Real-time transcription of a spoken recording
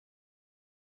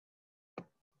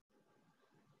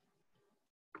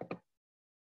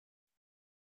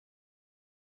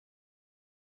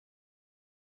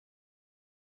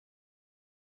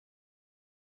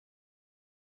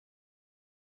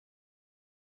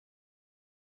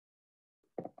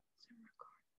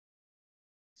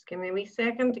Just give me a wee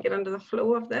second to get into the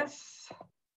flow of this.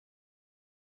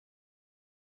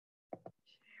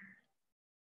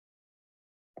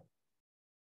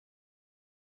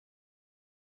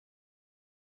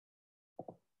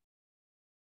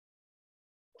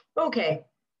 Okay,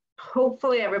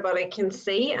 hopefully everybody can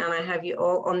see, and I have you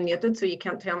all unmuted, so you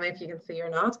can't tell me if you can see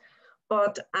or not,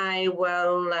 but I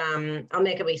will, I'll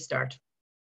make a wee start.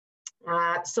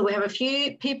 So we have a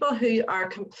few people who are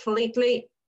completely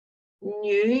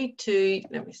new to,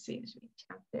 let me see, there's a wee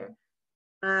chat there,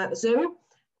 Zoom,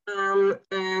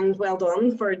 and well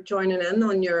done for joining in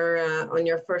on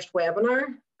your first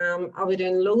webinar. I'll be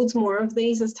doing loads more of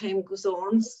these as time goes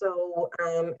on, so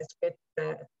it's great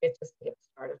just to get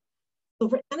started. So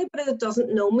for anybody that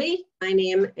doesn't know me, my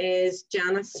name is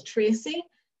Janice Tracy,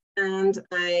 and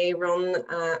I run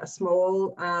a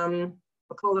small, I'll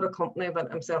call it a company,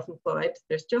 but I'm self-employed.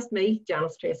 There's just me,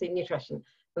 Janice Tracy, Nutrition,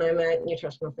 and I'm a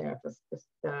nutritional therapist, just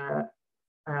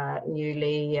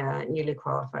newly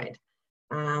qualified.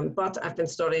 But I've been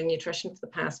studying nutrition for the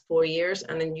past 4 years,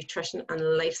 and a nutrition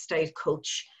and lifestyle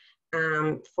coach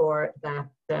for that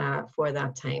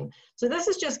time. So this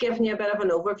is just giving you a bit of an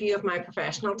overview of my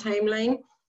professional timeline,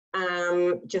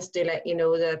 just to let you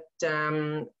know that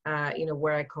you know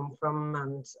where I come from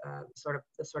and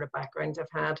the sort of background I've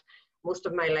had. Most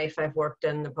of my life I've worked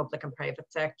in the public and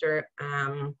private sector,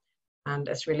 and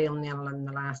it's really only in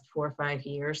the last 4 or 5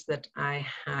 years that I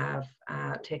have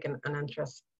taken an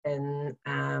interest in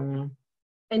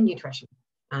nutrition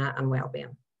and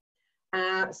well-being.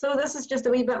 So this is just a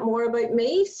wee bit more about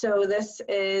me. So this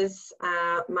is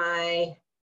my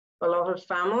beloved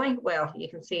family. Well, you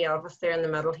can see Elvis there in the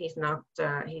middle. He's not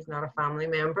a family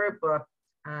member, but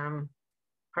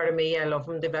part of me, I love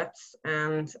him to bits.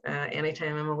 And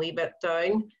anytime I'm a wee bit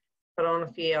down, put on a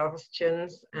few Elvis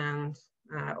tunes, and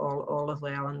all is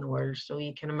well in the world. So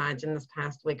you can imagine this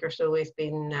past week or so it's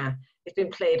been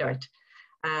played out.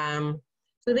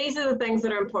 So these are the things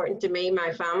that are important to me,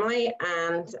 my family,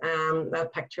 and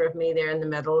that picture of me there in the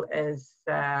middle is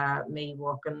me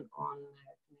walking on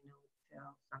Camino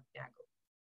del Santiago.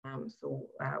 So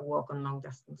walking long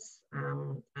distance,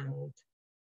 and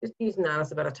just using that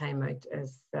as a bit of time out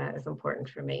is important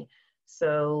for me.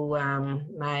 So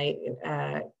my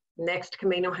next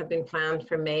Camino had been planned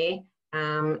for May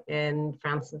in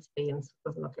France and Spain, so it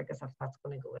doesn't look like as if that's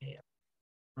going to go ahead.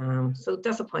 So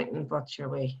disappointing, but sure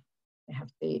we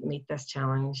have to meet this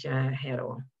challenge head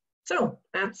on. So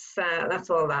that's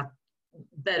all that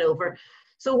bit over.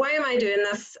 So why am I doing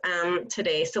this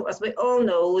today? So as we all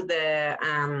know, this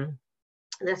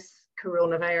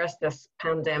coronavirus, this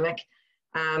pandemic,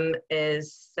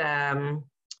 has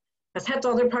hit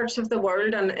other parts of the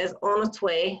world and is on its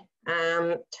way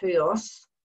to us.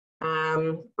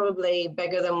 Probably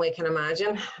bigger than we can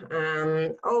imagine.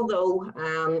 Although,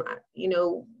 you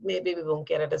know, maybe we won't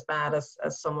get it as bad as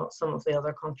some of the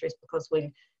other countries, because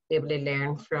we'll be able to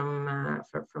learn from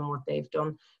what they've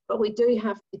done. But we do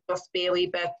have to just be a wee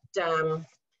bit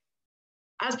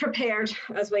as prepared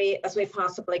as we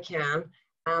possibly can.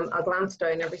 I'll glance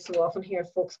down every so often here,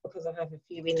 folks, because I have a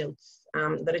few wee notes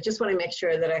that I just want to make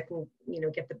sure that I can, you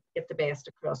know, get the best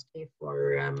across to you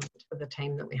for the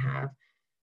time that we have.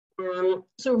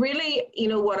 So really, you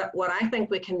know, what I think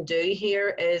we can do here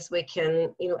is we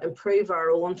can, you know, improve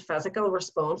our own physical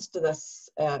response to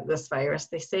this this virus.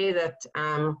 They say that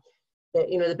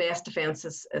you know, the best defense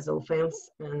is offense,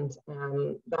 and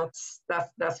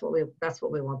that's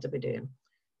what we want to be doing.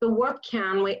 So what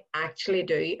can we actually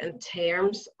do in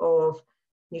terms of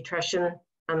nutrition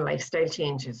and lifestyle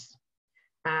changes?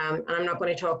 And I'm not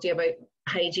going to talk to you about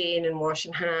hygiene and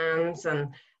washing hands,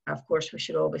 and of course we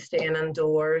should all be staying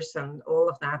indoors and all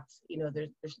of that. You know,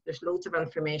 there's loads of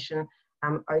information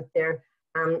out there.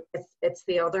 It's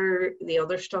the other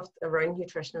stuff around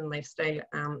nutrition and lifestyle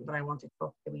that I want to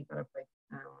talk a wee bit about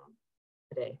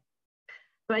today.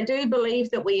 But I do believe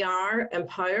that we are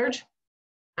empowered.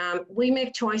 We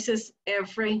make choices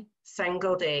every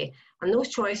single day, and those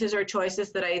choices are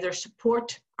choices that either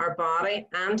support our body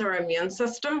and our immune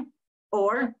system,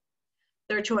 or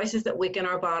they're choices that weaken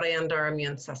our body and our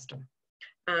immune system.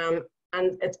 And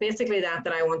it's basically that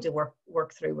I want to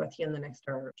work through with you in the next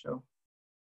hour or so.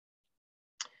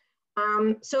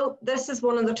 So this is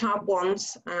one of the top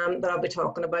ones that I'll be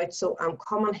talking about. So I'm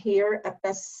coming here at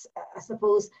this, I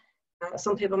suppose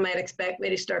some people might expect me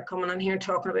to start coming in here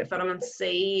talking about vitamin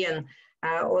C and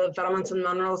all vitamins and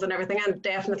minerals and everything, and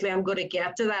definitely I'm going to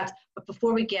get to that. But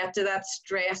before we get to that,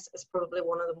 stress is probably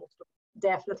one of the most,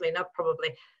 definitely, not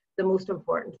probably, the most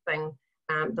important thing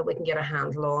that we can get a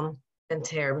handle on in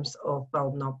terms of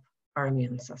building up our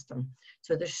immune system.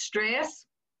 So there's stress,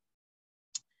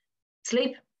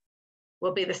 sleep,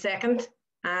 will be the second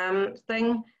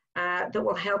thing that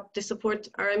will help to support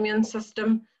our immune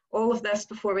system. All of this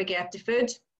before we get to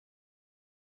food.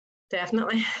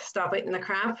 Definitely stop eating the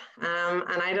crap.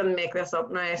 And I didn't make this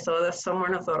up now. I saw this somewhere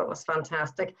and I thought it was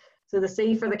fantastic. So the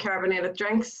C for the carbonated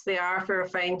drinks, the R for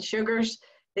refined sugars,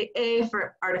 the A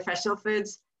for artificial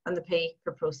foods, and the P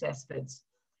for processed foods.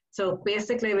 So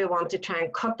basically we want to try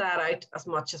and cut that out as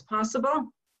much as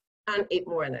possible and eat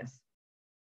more of this.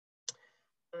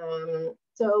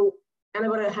 So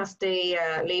anybody that has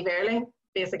to leave early,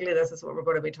 basically this is what we're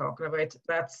going to be talking about.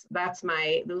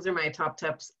 Those are my top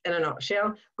tips in a nutshell.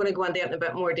 I'm going to go into it in a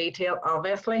bit more detail,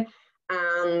 obviously,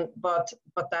 but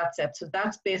that's it. So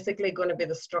that's basically going to be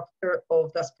the structure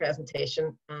of this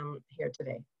presentation here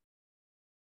today.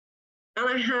 And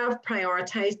I have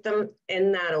prioritized them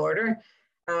in that order: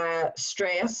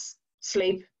 stress,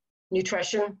 sleep,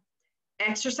 nutrition,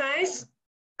 exercise,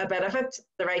 a bit of it,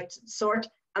 the right sort,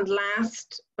 and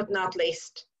last but not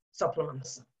least,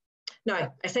 supplements.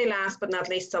 Now, I say last but not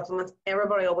least, supplements.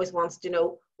 Everybody always wants to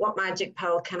know, what magic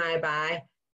pill can I buy?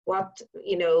 What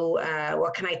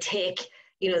can I take,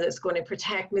 that's going to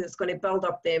protect me, that's going to build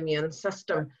up the immune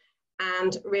system?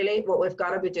 And really what we've got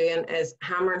to be doing is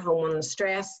hammering home on the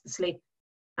stress, the sleep,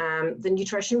 the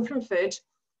nutrition from food,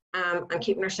 and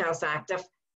keeping ourselves active.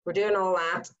 We're doing all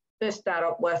that, boost that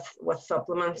up with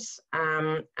supplements,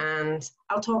 and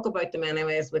I'll talk about them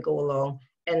anyway as we go along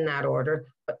in that order,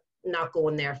 but not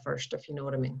going there first, if you know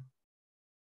what I mean.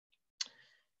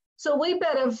 So a wee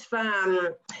bit of,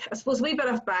 I suppose, a wee bit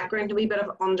of background, a wee bit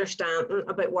of understanding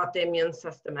about what the immune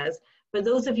system is. For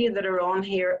those of you that are on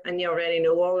here and you already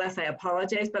know all this, I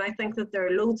apologize, but I think that there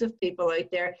are loads of people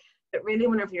out there that really,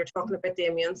 whenever you're talking about the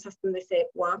immune system, they say,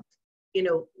 what,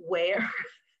 where?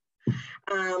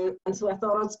 And so I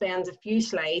thought I'd spend a few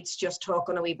slides just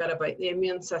talking a wee bit about the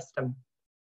immune system.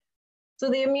 So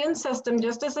the immune system,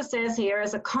 just as it says here,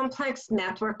 is a complex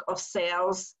network of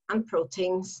cells and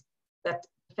proteins that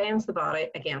defends the body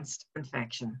against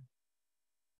infection.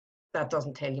 That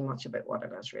doesn't tell you much about what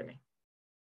it is really,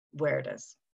 where it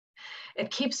is. It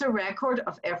keeps a record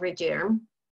of every germ,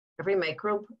 every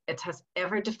microbe it has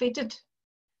ever defeated,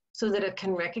 so that it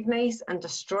can recognize and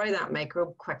destroy that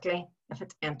microbe quickly if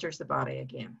it enters the body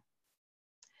again.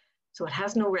 So it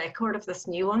has no record of this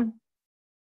new one.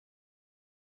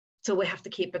 So we have to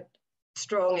keep it a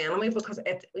strong enemy, because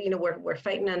we're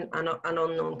fighting an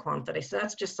unknown quantity. So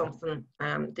that's just something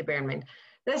to bear in mind.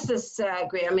 This is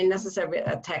great. I mean, this is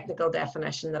a technical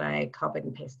definition that I copied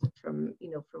and pasted from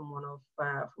one of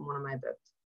my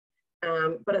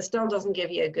books. But it still doesn't give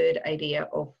you a good idea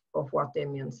of what the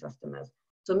immune system is.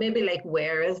 So maybe like,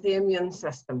 where is the immune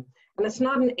system? And it's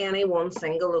not in any one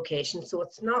single location. So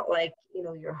it's not like,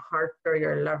 your heart or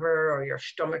your liver or your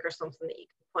stomach or something that you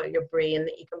can point, your brain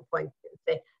that you can point to and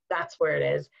say, that's where it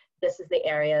is. This is the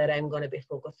area that I'm going to be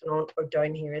focusing on, or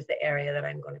down here is the area that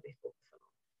I'm going to be focusing on.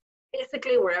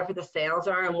 Basically, wherever the cells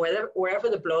are and wherever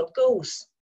the blood goes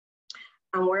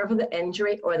and wherever the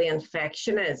injury or the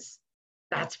infection is,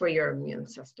 that's where your immune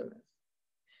system is.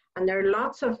 And there are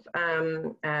lots of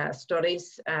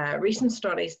studies, recent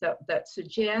studies that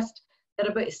suggest that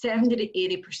about 70 to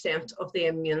 80% of the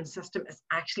immune system is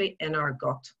actually in our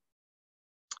gut.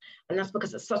 And that's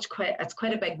because it's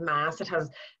quite a big mass. It has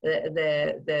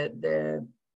the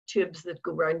tubes that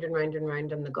go round and round and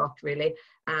round in the gut, really.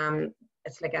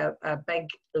 It's like a big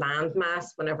land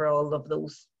mass whenever all of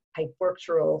those pipeworks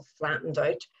are all flattened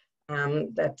out,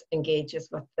 that engages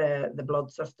with the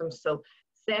blood system. So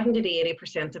 70 to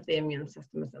 80% of the immune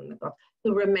system is in the gut.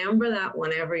 So remember that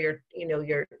whenever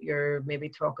you're maybe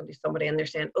talking to somebody and they're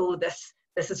saying, oh, this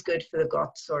is good for the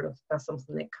gut, sort of, that's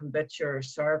something like kombucha or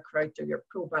sauerkraut or your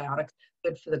probiotics,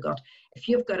 good for the gut. If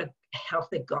you've got a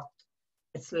healthy gut,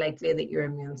 it's likely that your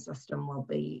immune system will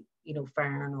be,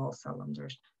 firing on all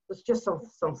cylinders. It's just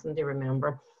something to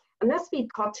remember. And this wee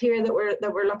cut here that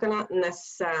we're looking at in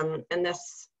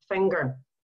this finger,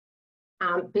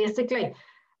 basically,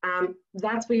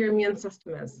 that's where your immune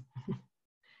system is.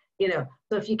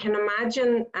 So if you can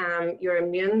imagine your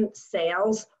immune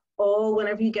cells,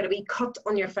 whenever you get a wee cut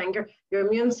on your finger, your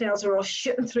immune cells are all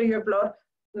shooting through your blood,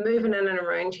 moving in and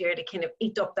around here to kind of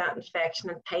eat up that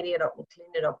infection and tidy it up and clean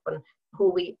it up, and a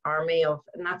whole wee army of,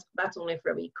 and that's only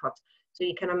for a wee cut. So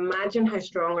you can imagine how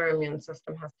strong our immune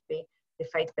system has to be to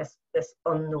fight this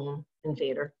unknown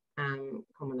invader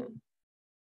coming in.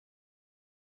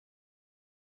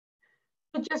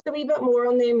 But just a wee bit more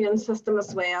on the immune system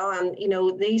as well, and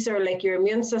these are like, your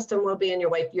immune system will be in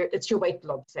it's your white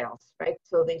blood cells, right?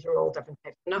 So these are all different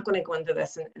types. I'm not going to go into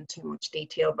this in too much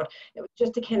detail, but it was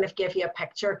just to kind of give you a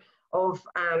picture of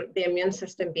the immune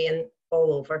system being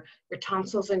all over. Your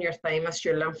tonsils and your thymus,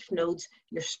 your lymph nodes,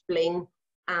 your spleen,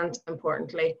 and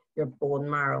importantly, your bone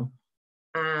marrow.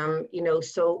 You know,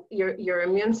 so your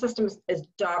immune system is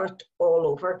dotted all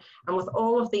over, and with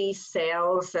all of these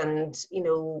cells and, you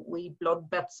know, wee blood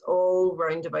bits all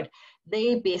round about,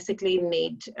 they basically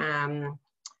need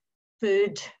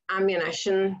food,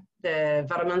 ammunition, the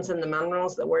vitamins and the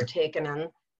minerals that we're taking in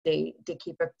to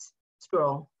keep it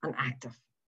strong and active.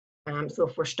 So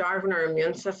if we're starving our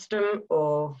immune system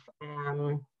of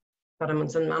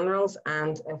vitamins and minerals,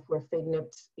 and if we're feeding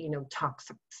it, you know,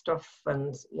 toxic stuff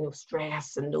and, you know,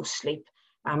 stress and no sleep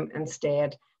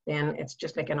instead, then it's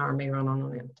just like an army running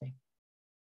on empty.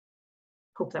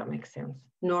 Hope that makes sense.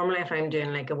 Normally, if I'm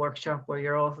doing like a workshop where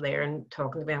you're all there and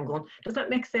talking to me, I'm going, does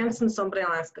that make sense? And somebody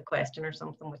will ask a question or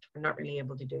something, which we're not really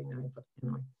able to do now, but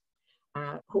anyway.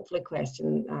 Hopefully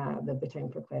there'll be time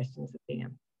for questions at the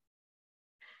end.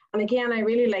 And again, I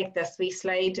really like this wee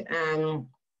slide.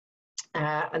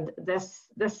 And this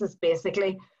is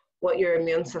basically what your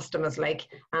immune system is like.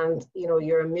 And, you know,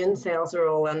 your immune cells are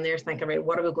all in there thinking, right,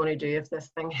 what are we going to do if this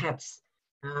thing hits?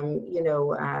 You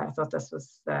know, I thought this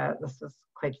was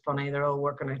quite funny. They're all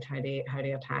working out how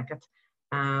to attack it.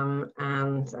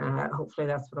 Hopefully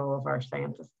that's what all of our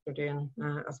scientists are doing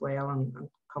as well, and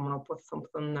coming up with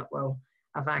something that will,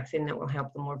 a vaccine that will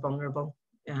help the more vulnerable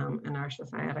in our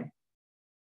society.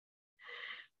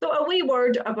 So a wee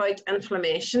word about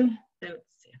inflammation. Let's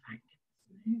see if I can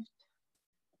get this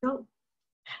moved.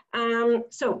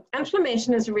 So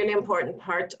inflammation is a really important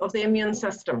part of the immune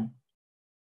system.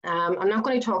 I'm not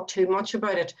going to talk too much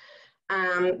about it,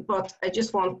 but I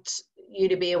just want you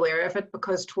to be aware of it,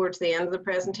 because towards the end of the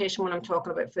presentation, when I'm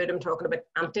talking about food, I'm talking about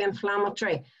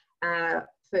anti-inflammatory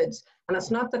foods. And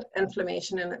it's not that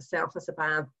inflammation in itself is a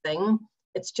bad thing,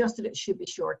 it's just that it should be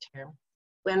short term.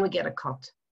 When we get a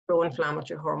cut,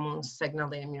 pro-inflammatory hormones signal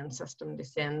the immune system to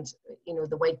send, you know,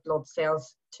 the white blood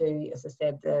cells to, as I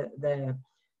said, the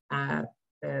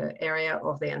area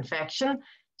of the infection.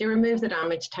 They remove the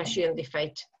damaged tissue and they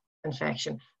fight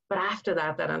infection. But after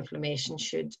that, that inflammation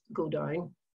should go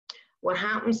down. What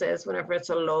happens is, whenever it's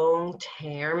a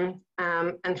long-term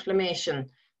inflammation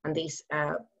and these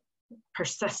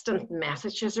persistent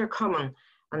messages are coming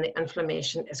and the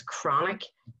inflammation is chronic,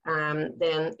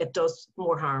 then it does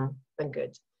more harm than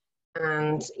good.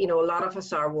 And, you know, a lot of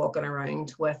us are walking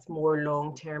around with more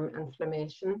long-term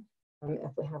inflammation.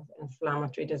 If we have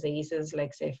inflammatory diseases,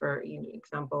 like say for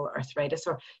example, arthritis,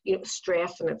 or, you know,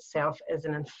 stress in itself is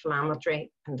an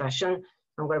inflammatory condition.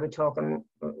 I'm going to be talking,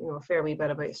 you know, a fair wee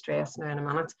bit about stress now in a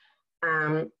minute.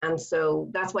 And so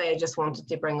that's why I just wanted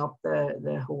to bring up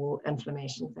the whole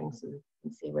inflammation thing, so you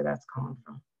can see where that's coming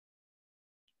from.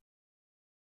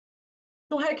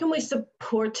 So how can we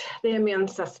support the immune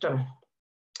system?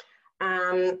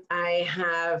 I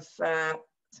have, sorry,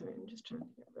 I'm just trying to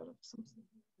get rid of something.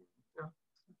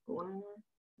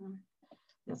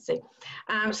 Let's see.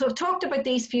 So I've talked about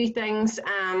these few things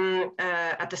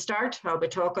at the start. I'll be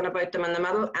talking about them in the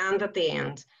middle and at the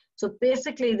end. So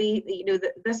basically,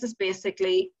 this is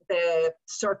basically the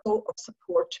circle of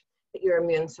support that your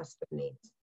immune system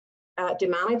needs. To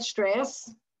manage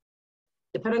stress,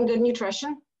 to put in good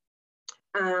nutrition,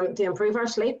 to improve our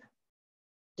sleep,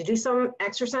 to do some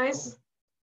exercise,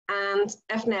 and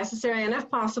if necessary and if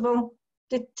possible,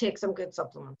 to take some good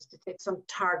supplements, to take some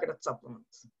targeted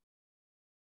supplements.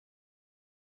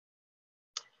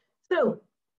 So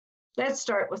let's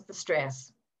start with the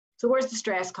stress. So where's the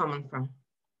stress coming from?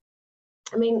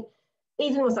 I mean,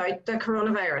 even without the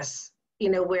coronavirus, you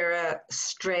know, we're a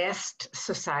stressed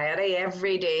society.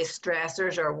 Everyday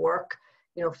stressors are work,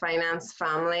 you know, finance,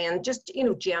 family, and just, you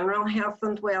know, general health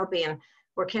and well-being.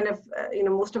 We're kind of, you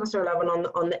know, most of us are living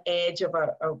on the edge of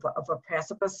a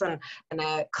precipice, and in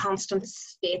a constant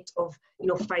state of, you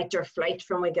know, fight or flight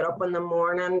from we get up in the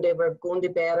morning to we're going to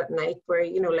bed at night. We're,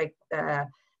 you know, like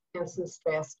instant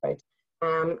stressed out.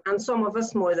 And some of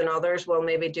us more than others will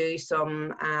maybe do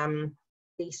some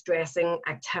de-stressing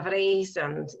activities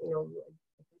and, you know,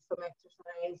 do some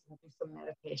exercise and do some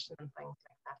meditation and things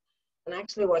like that. And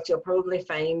actually what you'll probably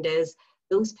find is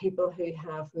those people who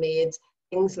have made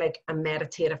things like a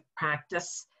meditative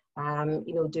practice,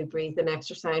 you know, do breathing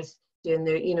exercise, doing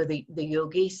the, you know, the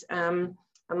yogis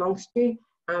amongst you,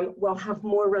 will have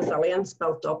more resilience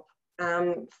built up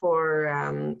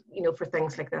for, you know, for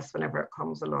things like this whenever it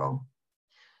comes along.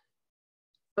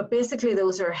 But basically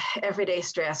those are everyday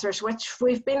stressors, which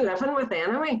we've been living with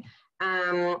anyway.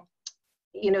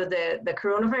 You know, the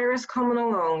coronavirus coming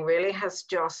along really has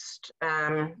just,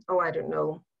 oh, I don't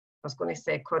know, I was going to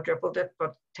say quadrupled it,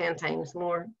 but 10 times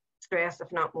more stress,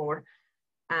 if not more.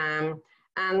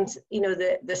 And, you know,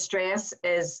 the stress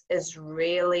is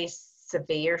really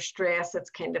severe stress. It's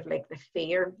kind of like the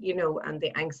fear, you know, and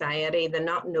the anxiety, the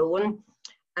not knowing,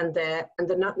 and the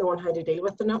not knowing how to deal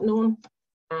with the not knowing,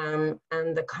 and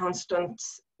the constant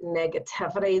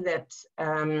negativity that,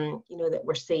 you know, that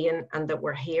we're seeing and that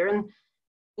we're hearing,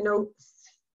 you know,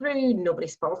 through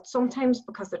nobody's fault sometimes,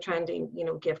 because they're trying to, you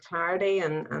know, give clarity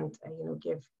and you know,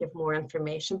 give more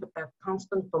information. But that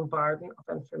constant bombardment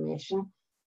of information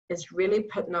is really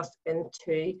putting us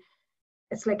into,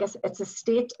 it's like it's a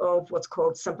state of what's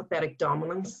called sympathetic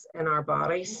dominance in our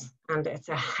bodies, and it's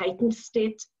a heightened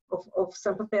state of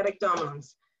sympathetic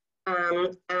dominance.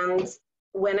 And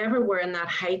whenever we're in that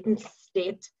heightened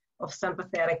state of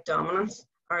sympathetic dominance,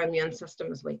 our immune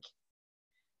system is weak.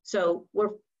 So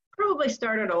we're probably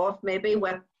started off maybe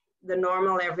with the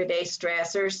normal everyday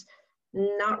stressors,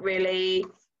 not really,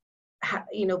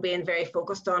 you know, being very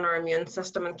focused on our immune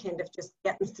system and kind of just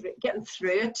getting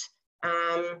through it.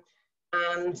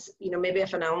 And, you know, maybe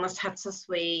if an illness hits us,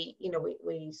 we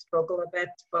struggle a bit.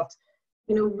 But,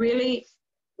 you know, really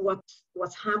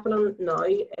what's happening now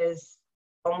is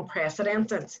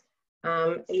unprecedented.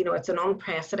 You know, it's an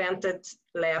unprecedented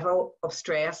level of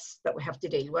stress that we have to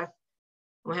deal with.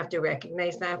 We have to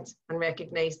recognize that and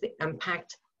recognize the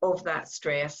impact of that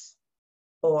stress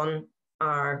on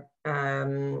our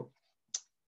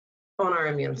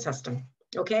immune system.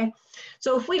 Okay,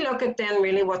 so if we look at then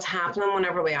really what's happening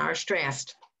whenever we are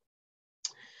stressed.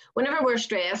 Whenever we're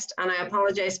stressed, and I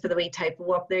apologize for the wee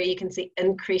typo up there, you can see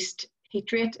increased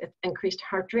heat rate, increased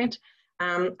heart rate.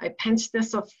 I pinched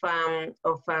this off a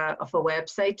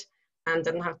website and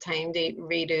didn't have time to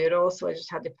redo it all, so I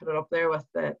just had to put it up there with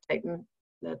the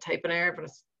typing error, but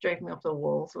it's driving me up the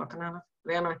walls looking at it.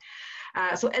 But anyway,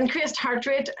 so increased heart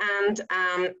rate and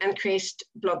increased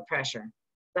blood pressure.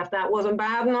 If that wasn't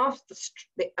bad enough,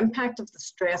 the impact of the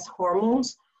stress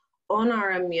hormones on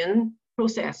our immune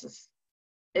processes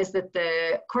is that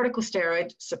the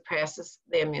corticosteroid suppresses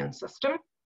the immune system.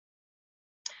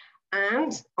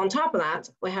 And on top of that,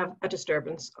 we have a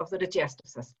disturbance of the digestive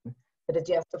system. The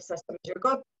digestive system is your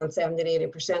gut, and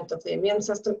 70–80% of the immune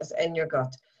system is in your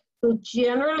gut. So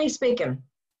generally speaking,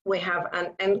 we have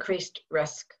an increased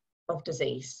risk of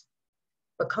disease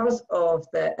because of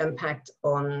the impact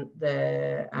on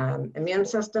the immune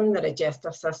system, the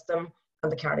digestive system,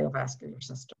 and the cardiovascular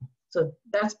system. So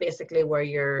that's basically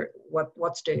where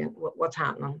what's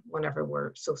happening whenever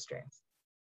we're so stressed.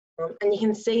 And you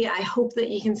can see, I hope that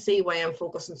you can see why I'm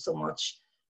focusing so much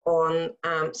on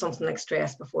something like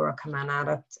stress before I come in at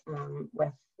it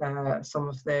with some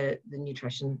of the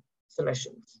nutrition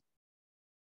solutions.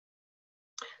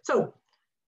 So,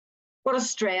 what does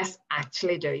stress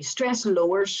actually do? Stress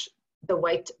lowers the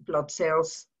white blood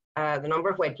cells, the number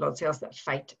of white blood cells that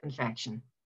fight infection.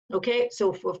 Okay,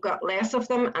 so if we've got less of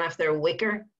them and if they're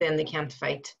weaker, then they can't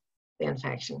fight the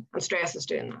infection. And stress is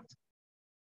doing that.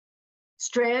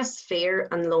 Stress, fear,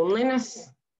 and loneliness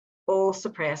all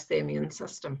suppress the immune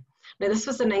system. Now, this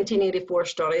was a 1984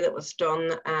 study that was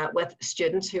done with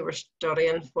students who were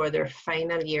studying for their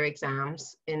final year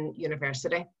exams in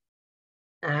university.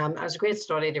 It was a great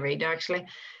study to read, actually,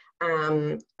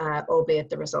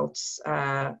 albeit the results,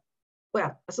 well,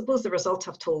 I suppose the results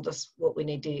have told us what we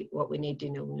need to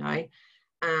know now.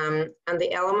 And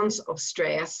the elements of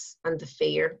stress and the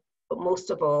fear, but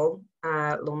most of all,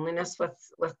 loneliness with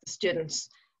the students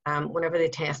whenever they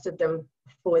tested them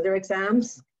before their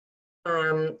exams,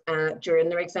 during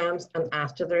their exams, and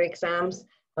after their exams,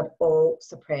 had all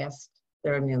suppressed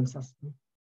their immune system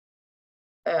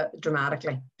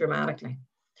dramatically.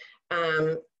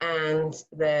 And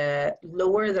the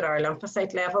lower that our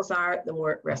lymphocyte levels are, the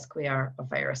more at risk we are of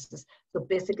viruses. So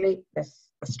basically, this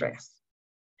is stress.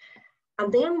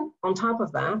 And then on top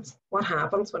of that, what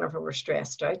happens whenever we're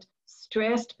stressed out?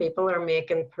 Stressed people are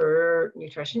making poor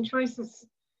nutrition choices.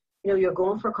 You know, you're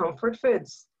going for comfort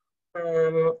foods,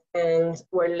 and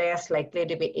we're less likely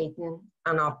to be eating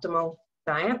an optimal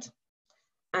diet.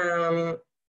 I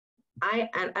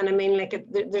mean, like,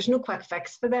 there's no quick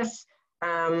fix for this.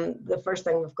 The first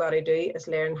thing we've got to do is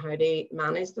learn how to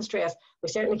manage the stress. We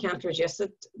certainly can't reduce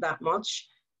it that much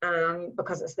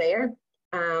because it's there,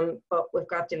 but we've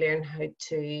got to learn how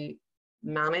to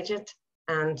manage it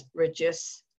and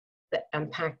reduce the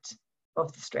impact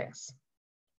of the stress.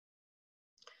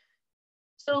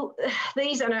 So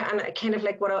these, and kind of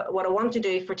like what I want to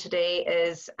do for today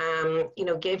is, you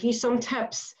know, give you some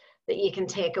tips that you can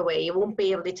take away. You won't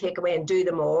be able to take away and do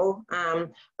them all,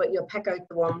 but you'll pick out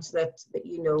the ones that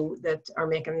you know that are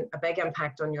making a big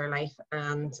impact on your life,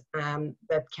 and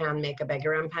that can make a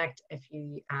bigger impact if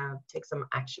you take some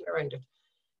action around it.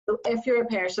 So if you're a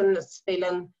person that's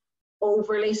feeling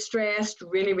overly stressed,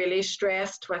 really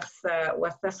stressed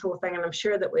with this whole thing, and I'm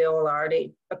sure that we all are,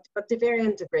 but to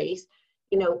varying degrees,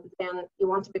 you know, then you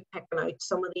want to be picking out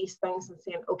some of these things and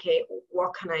saying, okay,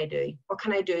 what can I do? What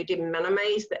can I do to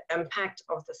minimize the impact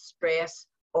of the stress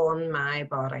on my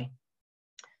body?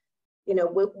 You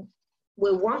know,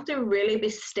 we want to really be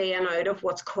staying out of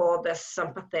what's called this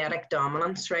sympathetic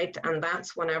dominance, right? And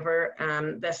that's whenever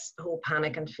this whole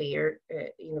panic and fear,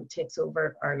 you know, takes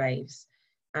over our lives.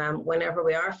 Whenever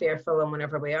we are fearful and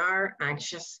whenever we are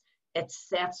anxious, it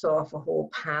sets off a whole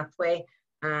pathway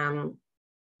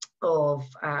of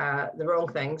the wrong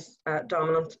things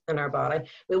dominant in our body.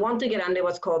 We want to get into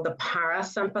what's called the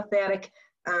parasympathetic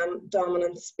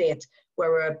dominant state, where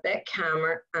we're a bit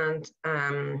calmer and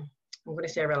I'm going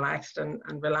to say relaxed, and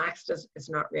relaxed is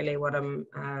not really what I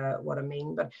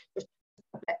mean, but just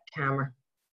a bit calmer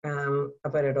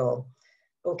about it all.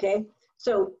 Okay,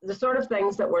 so the sort of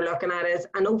things that we're looking at is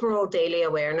an overall daily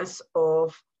awareness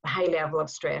of the high level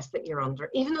of stress that you're under,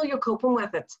 even though you're coping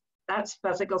with it. That's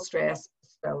physical stress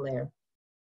still there.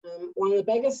 One of the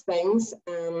biggest things,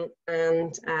 and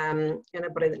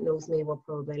anybody that knows me will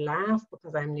probably laugh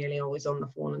because I'm nearly always on the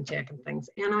phone and checking things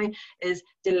anyway, is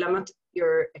to limit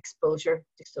your exposure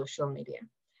to social media.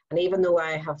 And even though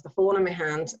I have the phone in my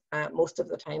hand most of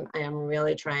the time, I am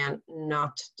really trying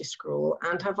not to scroll,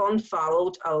 and have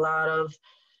unfollowed a lot of,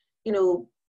 you know,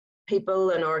 people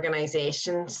and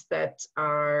organizations that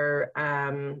are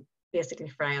basically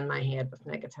frying my head with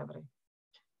negativity.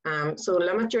 So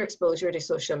limit your exposure to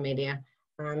social media.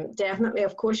 Definitely,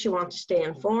 of course, you want to stay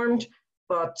informed,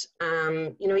 but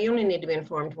you know, you only need to be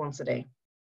informed once a day.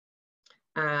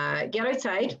 Get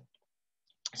outside.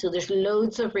 So there's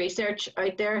loads of research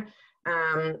out there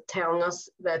telling us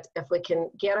that if we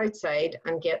can get outside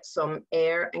and get some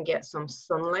air and get some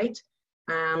sunlight,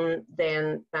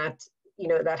 then that, you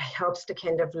know, that helps to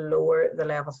kind of lower the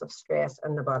levels of stress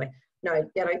in the body. Now,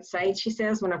 get outside, she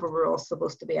says, whenever we're all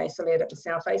supposed to be isolated and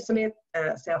self-isolating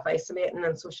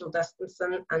and social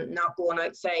distancing and not going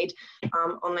outside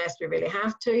unless we really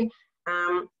have to.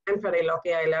 I'm pretty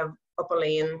lucky. I live up a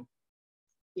lane,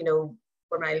 you know,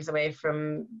 4 miles away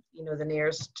from, you know, the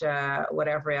nearest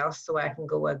whatever else, so I can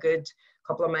go a good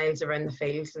couple of miles around the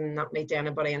fields and not meet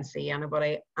anybody and see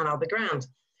anybody, and I'll be grand.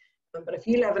 But if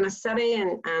you live in a city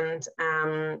and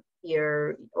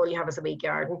all you have is a wee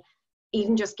garden,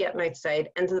 even just getting outside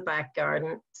into the back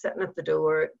garden, sitting at the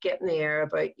door, getting the air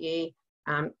about you,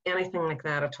 anything like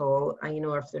that at all. You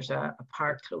know, if there's a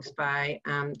park close by,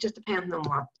 just depending on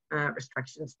what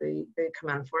restrictions they come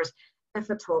in for us,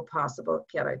 if at all possible,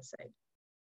 get outside.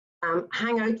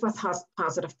 Hang out with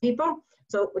positive people.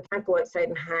 So we can't go outside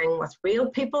and hang with real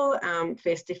people,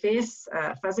 face-to-face,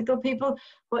 physical people,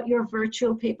 but your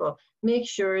virtual people. Make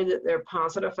sure that they're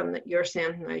positive and that you're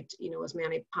sending out, you know, as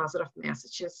many positive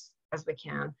messages as we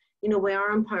can. You know, we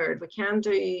are empowered. We can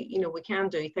do, you know, we can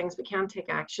do things. We can take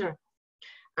action.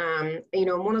 You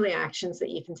know, one of the actions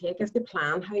that you can take is to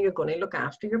plan how you're going to look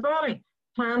after your body.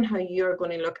 Plan how you're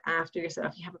going to look after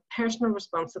yourself. You have a personal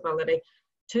responsibility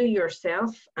to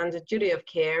yourself and a duty of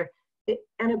care to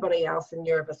anybody else in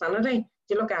your vicinity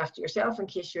to look after yourself in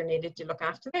case you're needed to look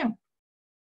after them.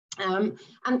 And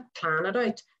plan it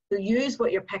out. So use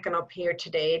what you're picking up here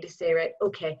today to say, right,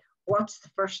 okay, what's the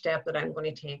first step that I'm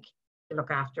going to take to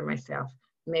look after myself?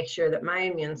 Make sure that my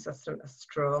immune system is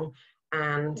strong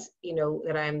and, you know,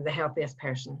 that I'm the healthiest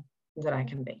person that I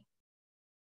can be.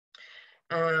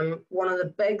 One of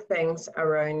the big things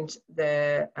around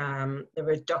the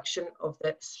reduction of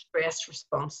the stress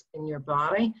response in your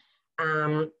body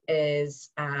is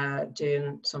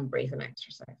doing some breathing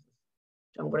exercises.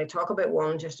 I'm going to talk about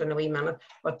one just in a wee minute,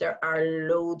 but there are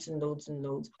loads and loads and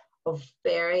loads of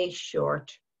very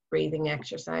short breathing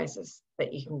exercises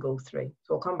that you can go through.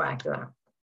 So I'll come back to that.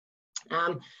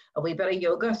 A wee bit of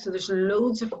yoga. So there's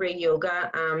loads of free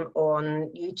yoga on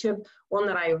YouTube. One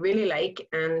that I really like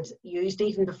and used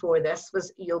even before this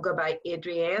was Yoga by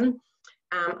Adrienne.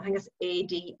 I think it's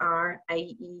Adrienne.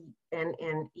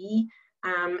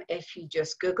 If you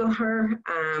just Google her,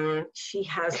 she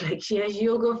has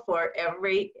yoga for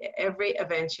every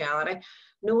eventuality.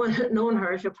 Knowing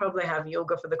her, she'll probably have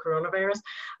yoga for the coronavirus.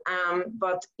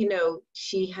 But, you know,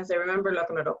 she has, I remember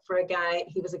looking it up for a guy,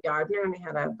 he was a gardener and he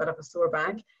had a bit of a sore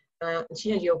back. And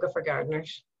she had yoga for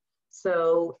gardeners.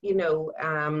 So, you know,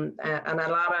 and a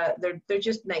lot of, they're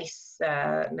just nice,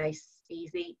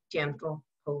 easy, gentle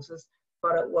poses.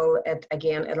 But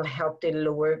it'll help to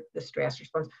lower the stress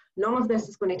response. None of this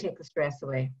is going to take the stress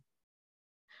away.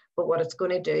 But what it's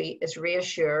going to do is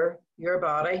reassure your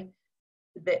body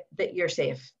that you're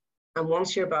safe. And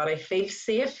once your body feels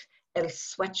safe, it'll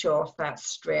switch off that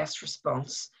stress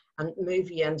response and move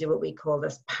you into what we call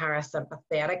this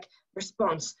parasympathetic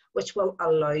response, which will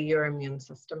allow your immune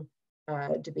system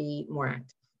to be more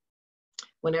active.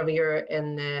 Whenever you're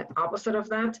in the opposite of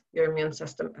that, your immune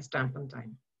system is dampened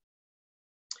down.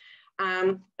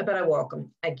 A bit of walking,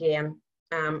 again,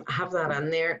 have that in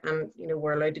there, and you know,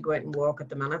 we're allowed to go out and walk at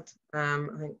the minute. I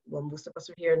think, well, most of us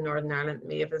are here in Northern Ireland.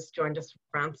 Maeve has joined us from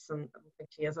France, and I don't think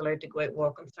she is allowed to go out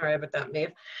walking. Sorry about that,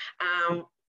 Maeve.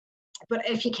 But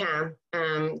if you can,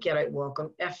 get out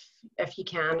walking. If you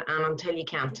can, and until you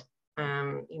can't,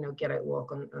 you know, get out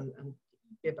walking and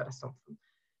do a bit of something.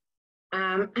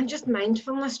 And just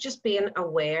mindfulness, just being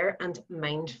aware and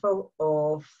mindful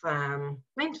of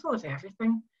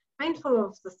everything. Mindful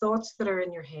of the thoughts that are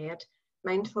in your head.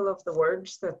 Mindful of the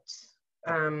words that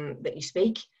that you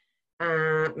speak.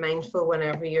 Mindful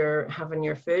whenever you're having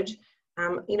your food.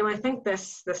 You know, I think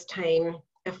this time,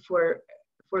 if we're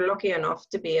lucky enough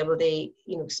to be able to,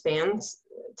 you know, spend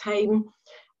time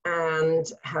and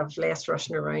have less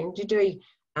rushing around, you do,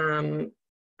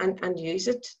 and use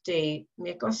it to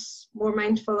make us more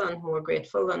mindful and more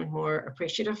grateful and more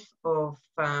appreciative of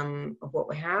what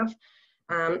we have.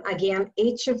 Again,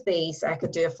 each of these I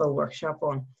could do a full workshop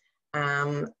on,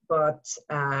 but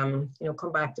you know,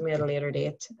 come back to me at a later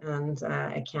date, and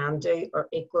I can do. Or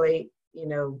equally, you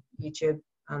know, YouTube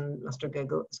and Mr.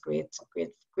 Google is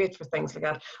great for things like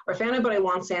that. Or if anybody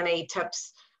wants any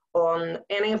tips on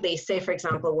any of these, say for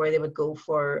example where they would go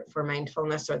for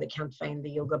mindfulness, or they can't find the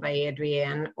Yoga by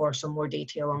Adrienne or some more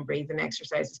detail on breathing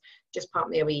exercises, just pop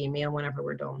me a wee email whenever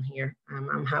we're done here.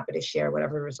 I'm happy to share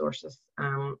whatever resources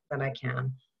that I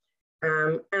can.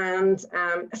 And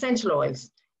essential oils.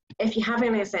 If you have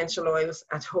any essential oils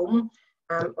at home,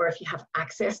 or if you have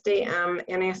access to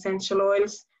any essential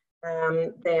oils,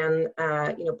 then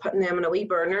you know, putting them in a wee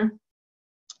burner,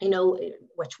 you know,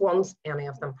 which ones, any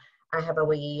of them. I have a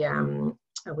wee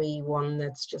one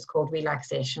that's just called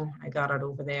Relaxation. I got it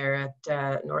over there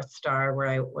at North Star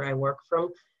where I work from.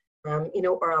 You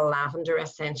know, or a lavender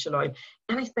essential oil.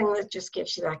 Anything that just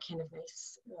gives you that kind of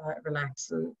nice,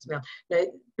 relaxing smell. Now,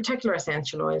 particular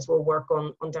essential oils will work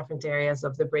on different areas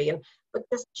of the brain, but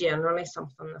just generally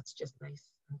something that's just nice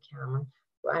and calming.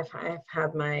 I've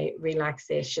had my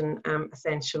Relaxation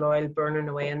essential oil burning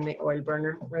away in the oil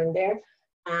burner around there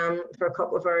for a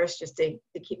couple of hours, just to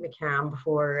keep me calm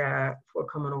before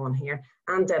coming on here,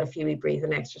 and did a few wee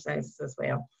breathing exercises as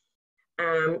well.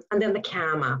 And then the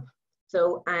Calm app.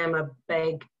 So I am a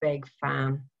big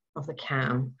fan of the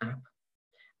Calm app.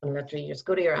 And literally, you just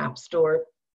go to your app store,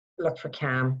 look for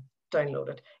Calm, download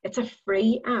it. It's a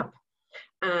free app.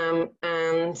 And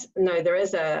now there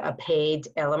is a paid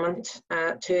element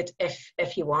to it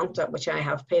if you want it, which I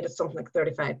have paid. It's something like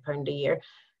 £35 a year,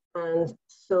 and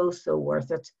so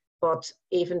worth it. But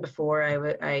even before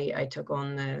I took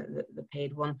on the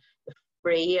paid one, the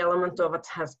free element of it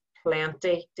has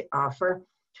plenty to offer.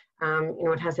 You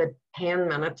know, it has a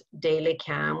 10-minute daily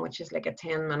Calm, which is like a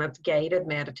 10-minute guided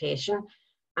meditation.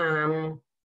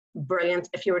 Brilliant.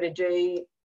 If you were to do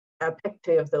pick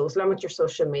 2 of those, limit your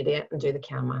social media and do the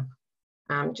Calm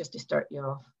app, just to start you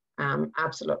off.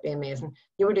 Absolutely amazing.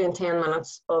 You were doing 10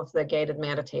 minutes of the guided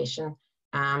meditation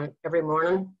every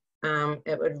morning.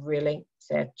 It would really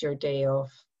set your day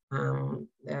off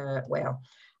well.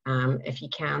 If you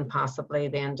can possibly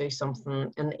then do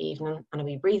something in the evening and a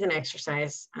wee breathing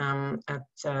exercise at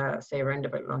say around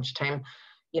about lunchtime,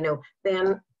 you know,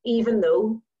 then even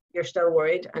though you're still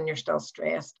worried and you're still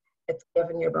stressed, it's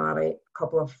giving your body a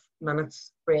couple of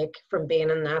minutes break from being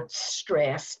in that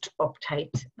stressed,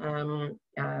 uptight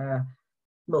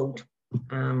mode,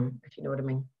 if you know what I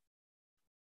mean.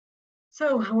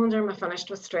 So I wonder, am I finished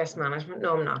with stress management?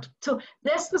 No, I'm not. So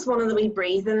this was one of the wee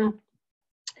breathing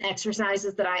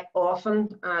exercises that I often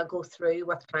go through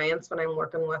with clients when I'm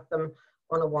working with them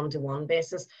on a one-to-one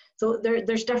basis. So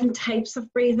there's different types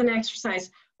of breathing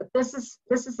exercise, but this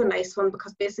is a nice one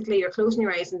because basically you're closing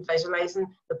your eyes and visualizing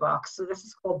the box. So this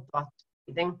is called box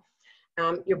breathing.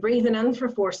 You're breathing in for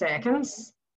 4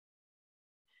 seconds.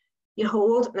 You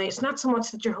hold. Now it's not so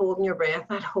much that you're holding your breath.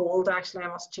 That hold, actually, I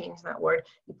must change that word.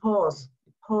 You pause.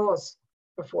 You pause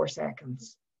for 4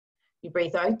 seconds. You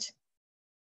breathe out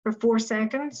for 4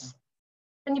 seconds,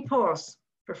 and you pause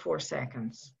for 4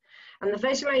 seconds. And the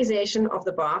visualization of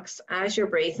the box as you're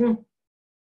breathing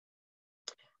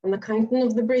and the counting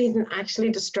of the breathing actually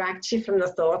distracts you from the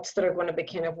thoughts that are going to be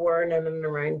kind of whirling in and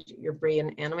around your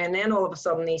brain anyway. And then all of a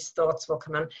sudden these thoughts will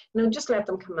come in. You know, just let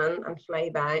them come in and fly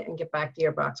by and get back to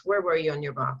your box. Where were you on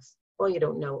your box? Oh, you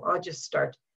don't know. I'll just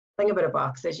start. The thing about a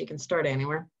box is you can start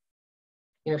anywhere.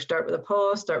 You know, start with a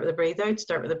pause, start with a breathe out,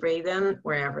 start with a breathe in,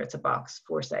 wherever. It's a box,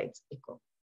 4 sides equal.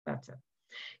 That's it.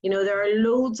 You know, there are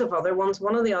loads of other ones.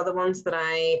 One of the other ones that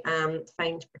I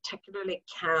find particularly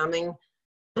calming,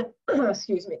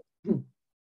 excuse me,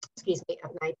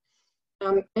 at night,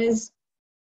 is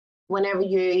whenever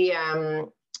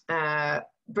you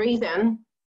breathe in,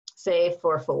 say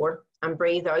for 4, and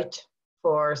breathe out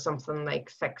for something like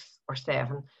 6 or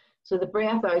 7. So the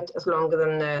breath out is longer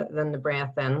than the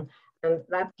breath in, and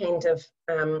that kind of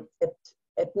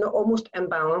it almost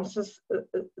imbalances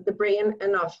the brain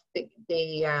enough to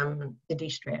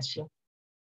de-stress you.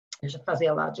 There's a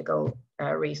physiological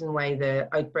reason why the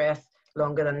out breath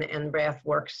longer than the in breath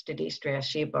works to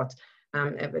de-stress you, but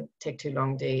it would take too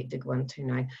long to go into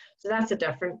now. So that's a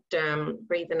different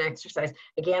breathing exercise.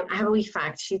 Again, I have a wee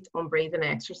fact sheet on breathing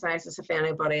exercises if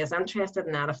anybody is interested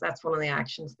in that, if that's one of the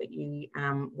actions that you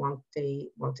want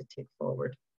to take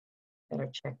forward. Better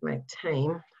check my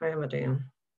time. How am I doing?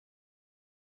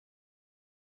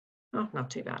 Oh, not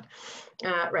too bad.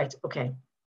 Right, okay.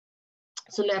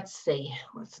 So let's see,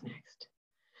 what's next?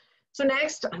 So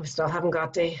next, I still haven't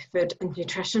got the food and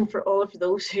nutrition for all of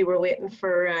those who were waiting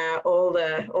for all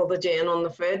the Jane on the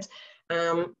food.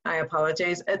 I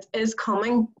apologise. It is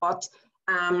coming, but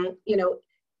you know,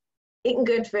 eating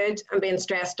good food and being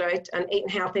stressed out and eating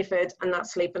healthy food and not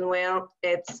sleeping well,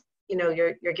 it's, you know,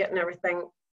 you're getting everything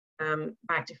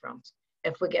back to front.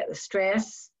 If we get the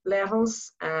stress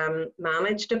levels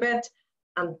managed a bit,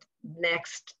 and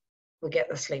next we get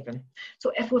the sleeping.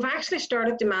 So if we've actually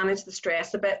started to manage the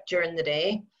stress a bit during the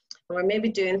day, and we're maybe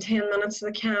doing 10 minutes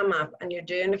of the Calm app, and you're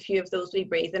doing a few of those wee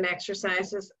breathing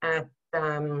exercises at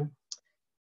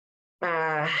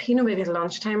you know, maybe at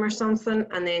lunchtime or something,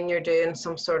 and then you're doing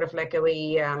some sort of like a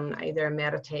wee either a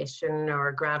meditation or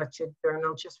a gratitude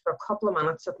journal just for a couple of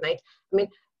minutes at night. I mean,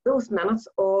 those minutes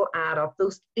all add up,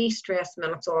 those de-stress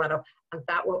minutes all add up, and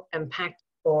that will impact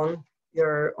on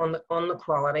the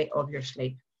quality of your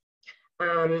sleep.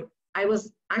 I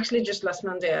was actually just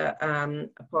listening to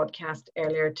a podcast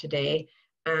earlier today,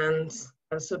 and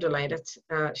I was so delighted.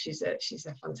 She's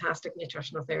a fantastic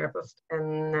nutritional therapist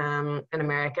in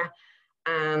America,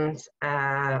 and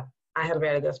I had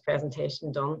already this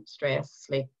presentation done: stress,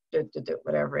 sleep,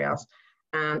 whatever else.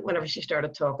 And whenever she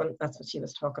started talking, that's what she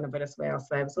was talking about as well.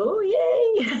 So I was, oh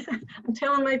yay! I'm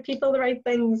telling my people the right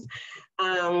things.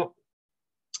 I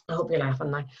hope you're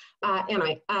laughing now.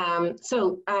 Anyway,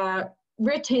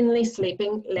 routinely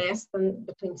sleeping less than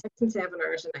between 6 and 7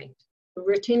 hours a night.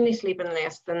 Routinely sleeping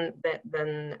less than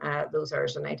those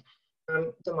hours a night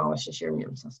demolishes your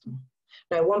immune system.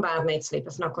 Now, one bad night's sleep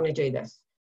is not going to do this.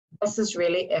 This is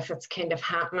really if it's kind of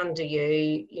happening to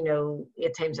you, you know,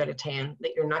 8 times out of 10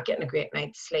 that you're not getting a great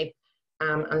night's sleep,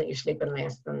 and that you're sleeping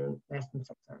less than 6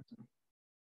 hours a night.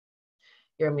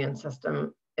 Your immune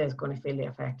system is going to feel the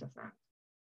effect of that.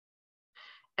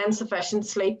 Insufficient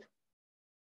sleep,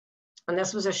 and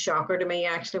this was a shocker to me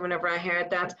actually whenever I heard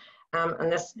that.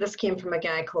 And this came from a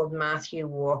guy called Matthew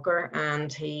Walker,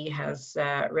 and he has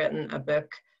written a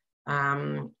book.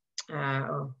 I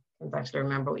can't actually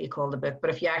remember what you call the book,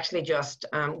 but if you actually just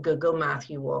Google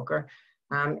Matthew Walker,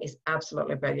 he's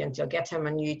absolutely brilliant. You'll get him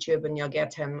on YouTube, and you'll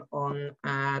get him on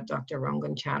Dr.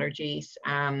 Rangan Chatterjee's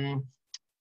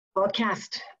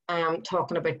podcast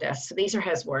talking about this. So these are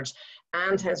his words,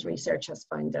 and his research has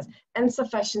found this.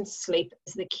 Insufficient sleep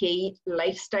is the key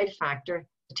lifestyle factor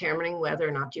determining whether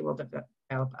or not you will develop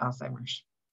Alzheimer's.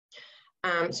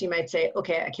 So you might say,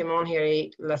 okay, I came on here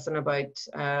to listen about,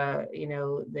 you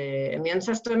know, the immune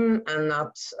system and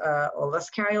not all this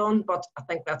carry on, but I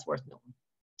think that's worth knowing.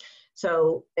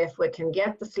 So if we can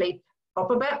get the sleep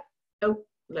up a bit, oh,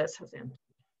 Liz has emptied.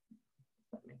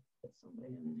 Let me put somebody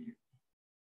in there.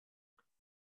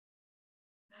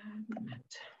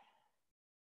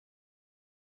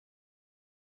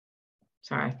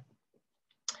 Sorry.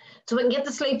 So we can get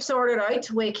the sleep sorted out,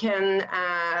 we can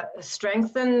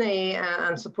strengthen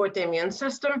and support the immune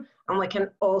system, and we can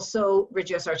also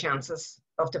reduce our chances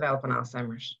of developing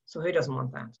Alzheimer's. So who doesn't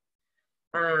want that?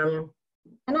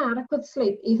 Inadequate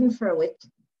sleep, even for a week.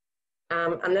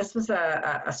 And this was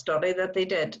a study that they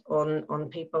did on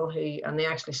people who, and they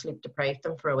actually sleep deprived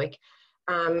them for a week,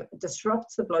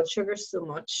 disrupts the blood sugar so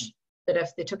much that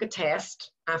if they took a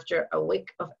test after a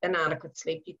week of inadequate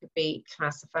sleep, you could be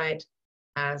classified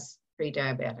as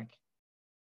pre-diabetic.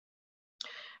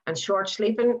 And short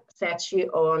sleeping sets you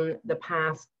on the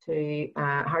path to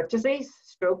heart disease,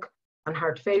 stroke, and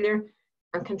heart failure,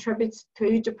 and contributes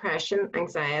to depression,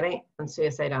 anxiety, and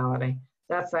suicidality.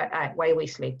 That's why we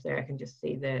sleep there. I can just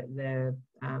see the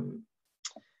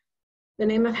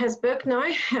name of his book now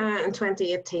in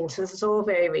 2018. So this is all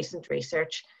very recent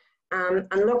research. And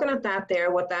looking at that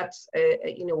there, what's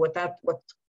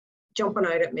jumping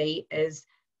out at me is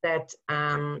that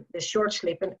the short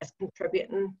sleeping is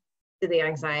contributing to the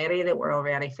anxiety that we're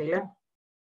already feeling.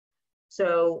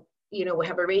 So, you know, we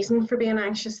have a reason for being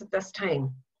anxious at this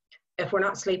time. If we're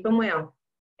not sleeping well,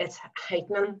 it's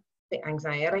heightening the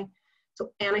anxiety.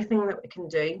 So anything that we can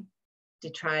do to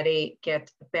try to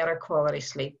get better quality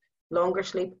sleep, longer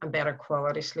sleep and better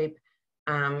quality sleep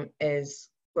is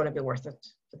going to be worth it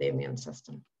for the immune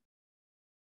system.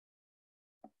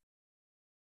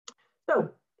 So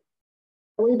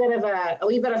a wee bit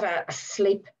of a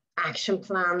sleep action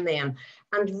plan then.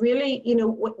 And really, you know,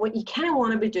 what you kind of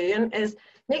want to be doing is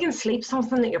making sleep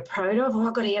something that you're proud of. Oh,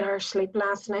 I got 8 hours sleep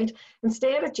last night.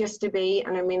 Instead of just to be,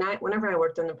 and I mean, whenever I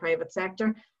worked in the private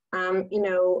sector, you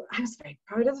know, I was very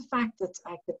proud of the fact that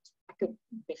I could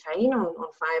be fine on 5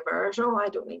 hours. Oh, I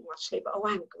don't need much sleep. Oh,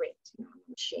 I'm great. You know, I'm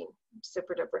a machine. I'm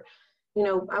super duper. You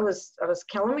know, I was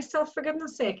killing myself, for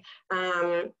goodness sake.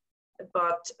 Sorry,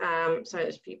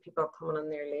 there's a few people coming in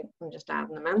there late. I'm just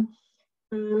adding them in.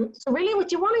 So really what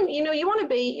you want to, you know, you want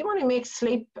to make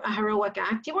sleep a heroic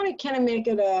act. You want to kind of make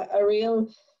it a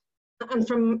real, and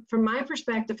from my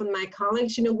perspective and my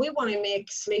colleagues, you know, we want to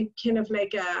make sleep kind of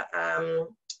like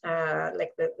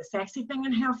like the sexy thing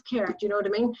in healthcare. Do you know what I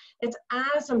mean? It's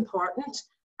as important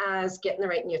as getting the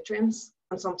right nutrients,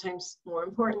 and sometimes more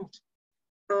important.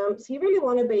 So you really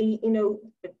want to be, you know,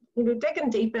 digging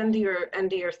deep into your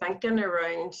thinking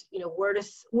around, you know, where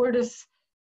does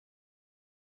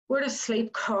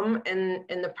sleep come in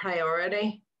the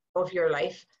priority of your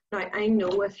life? Now, I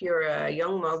know if you're a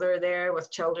young mother there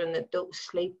with children that don't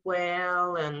sleep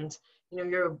well, and you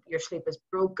know your sleep is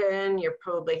broken, you're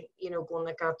probably, you know, going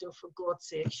like, oh, for God's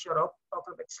sake, shut up,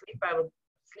 talking about sleep. I would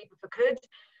sleep if I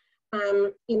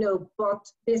could. You know, but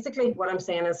basically what I'm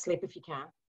saying is sleep if you can.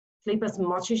 Sleep as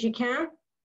much as you can.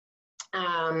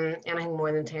 Anything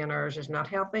more than 10 hours is not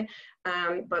healthy.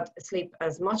 But sleep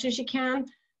as much as you can.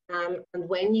 And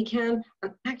when you can,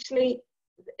 and actually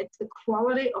it's the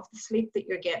quality of the sleep that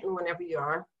you're getting whenever you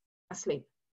are asleep.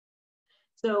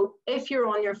 So if you're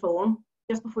on your phone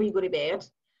just before you go to bed,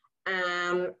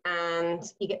 and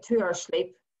you get 2 hours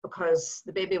sleep because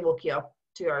the baby woke you up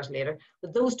 2 hours later,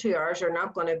 but those 2 hours are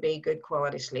not going to be good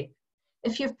quality sleep.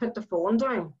 If you've put the phone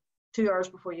down 2 hours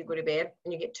before you go to bed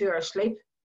and you get 2 hours sleep,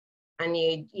 and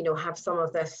you know, have some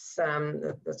of this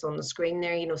that's on the screen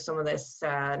there, you know, some of this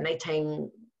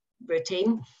nighttime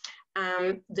routine,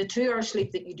 the 2 hours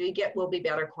sleep that you do get will be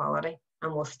better quality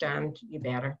and will stand you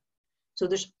better. So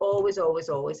there's always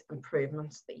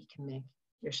improvements that you can make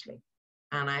your sleep.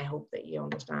 And I hope that you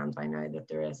understand by now that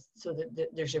there is, so that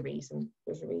there's a reason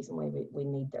why we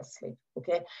need this sleep,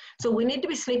 okay? So we need to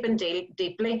be sleeping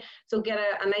deeply. So get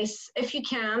a nice, if you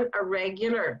can, a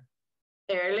regular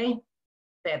early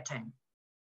bedtime.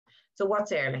 So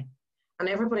what's early? And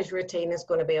everybody's routine is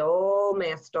going to be all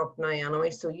messed up now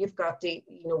anyway. So you've got to,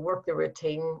 you know, work the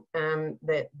routine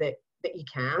that you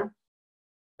can.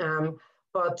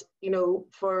 But you know,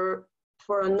 for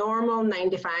a normal 9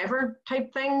 to 5-er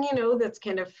type thing, you know, that's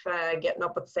kind of getting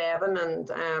up at 7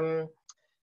 and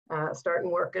starting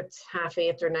work at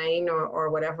 8:30 or 9 or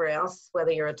whatever else,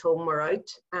 whether you're at home or out,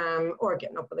 or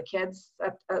getting up with the kids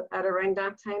at around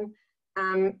that time.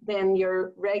 Then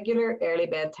your regular early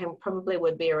bedtime probably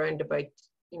would be around about,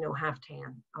 you know,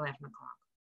 10:30, 11 o'clock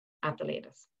at the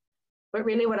latest. But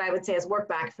really what I would say is work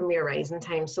back from your rising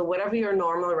time. So whatever your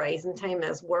normal rising time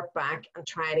is, work back and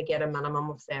try to get a minimum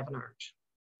of 7 hours.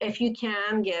 If you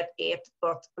can get 8,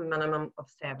 but a minimum of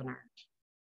 7 hours.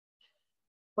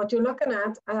 What you're looking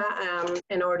at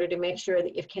in order to make sure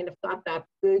that you've kind of got that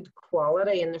good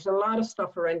quality, and there's a lot of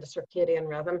stuff around the circadian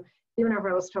rhythm. Even if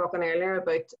I was talking earlier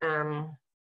about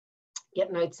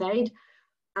getting outside,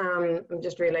 I'm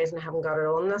just realizing I haven't got it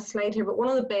on this slide here, but one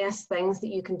of the best things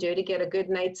that you can do to get a good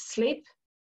night's sleep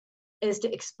is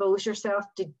to expose yourself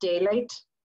to daylight,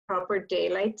 proper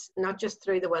daylight, not just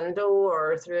through the window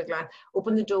or through a glass.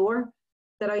 Open the door,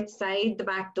 sit outside the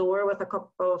back door with a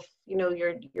cup of, you know,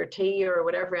 your tea or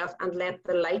whatever else, and let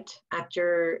the light at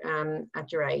your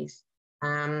eyes.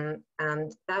 And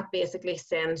that basically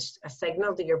sends a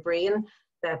signal to your brain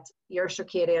that your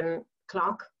circadian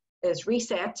clock is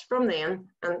reset from then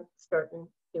and starting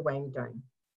to wind down.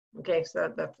 Okay,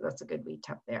 so that's a good wee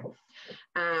tip there.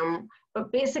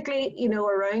 But basically, you know,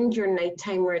 around your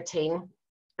nighttime routine,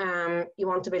 you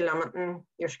want to be limiting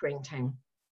your screen time.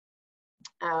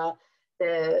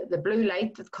 The blue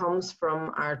light that comes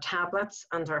from our tablets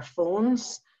and our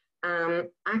phones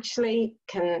actually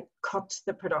can cut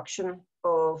the production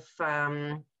of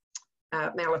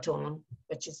melatonin,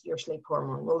 which is your sleep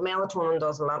hormone. Well, melatonin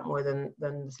does a lot more than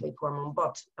the sleep hormone,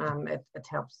 but it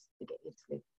helps to get you to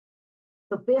sleep.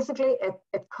 So basically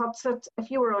it cuts it.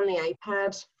 If you were on the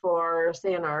iPad for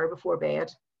say an hour before bed,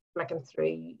 flicking through,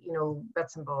 you know,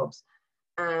 bits and bobs,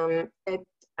 it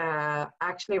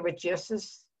actually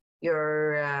reduces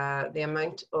your the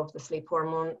amount of the sleep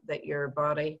hormone that your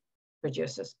body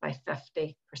produces by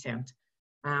 50%.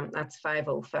 That's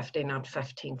 50, not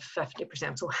 15,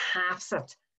 50%. So halves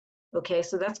it. Okay,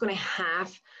 so that's going to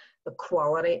halve the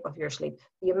quality of your sleep.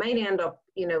 You might end up,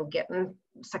 you know, getting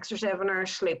 6 or 7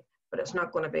 hours sleep, but it's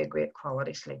not going to be a great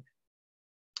quality sleep.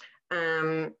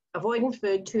 Avoiding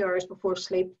food 2 hours before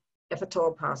sleep, if at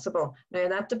all possible. Now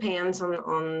that depends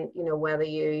on you know, whether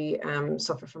you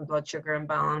suffer from blood sugar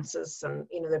imbalances, and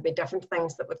you know, there'd be different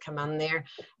things that would come in there.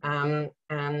 You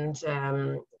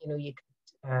know, you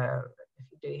could, if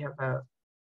you do have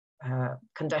a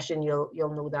condition, you'll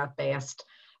know that best.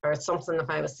 Or it's something, if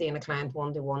I was seeing a client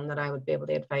one-to-one, that I would be able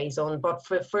to advise on. But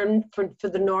for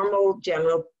the normal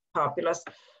general populace,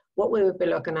 what we would be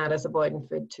looking at is avoiding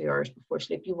food 2 hours before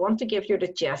sleep. You want to give your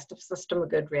digestive system a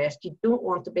good rest. You don't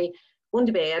want to be going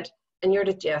to bed in your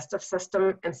digestive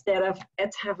system, instead of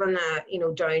it having a, you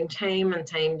know, downtime and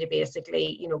time to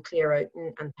basically, you know, clear out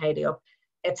and tidy up.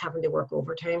 It's having to work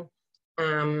overtime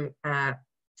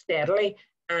steadily.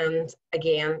 And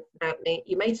again, that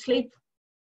you might sleep,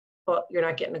 but you're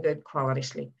not getting a good quality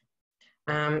sleep.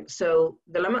 So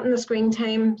the limit in the screen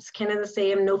time is kind of the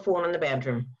same, no phone in the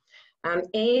bedroom.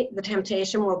 The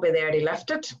temptation will be there to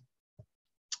lift it.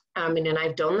 I mean, and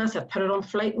I've done this, I've put it on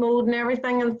flight mode and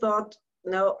everything and thought,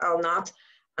 no, I'll not.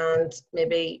 And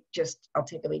maybe just, I'll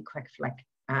take a wee quick flick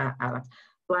at it.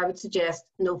 So I would suggest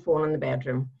no phone in the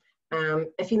bedroom.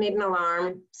 If you need an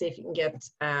alarm, see if you can get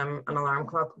an alarm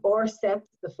clock, or set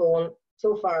the phone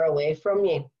so far away from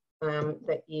you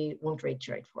that you won't reach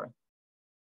out for it.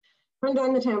 Turn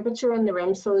down the temperature in the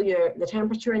room, so the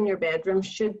temperature in your bedroom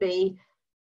should be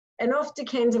enough to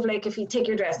kind of, like, if you take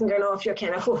your dressing gown off, you're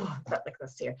kind of, oh, like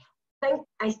this here.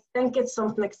 I think it's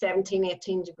something like 17,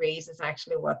 18 degrees is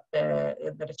actually what that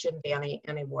it shouldn't be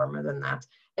any warmer than that.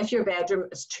 If your bedroom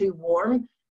is too warm,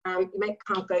 you might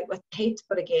conk out with heat,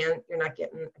 but again, you're not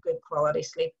getting a good quality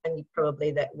sleep, and you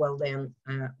probably will then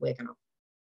waken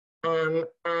up.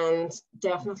 And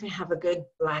definitely have a good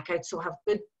blackout. So have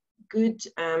good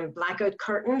blackout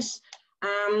curtains,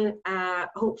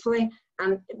 hopefully,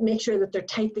 and make sure that they're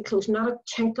tightly closed, not a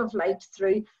chink of light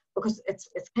through, because it's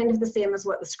kind of the same as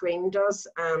what the screen does.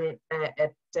 You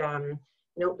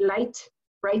know, light,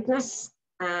 brightness.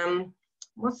 I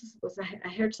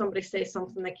heard somebody say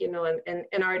something like, you know,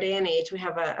 in our day and age, we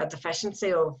have a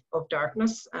deficiency of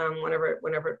darkness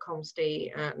whenever it comes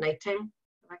to nighttime.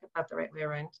 Did I get that the right way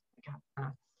around?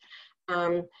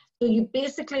 So you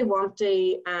basically want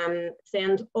to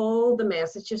send all the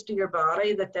messages to your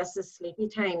body that this is sleepy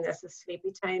time, this is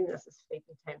sleepy time, this is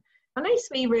sleepy time. A nice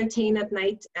wee routine at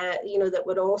night, you know, that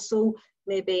would also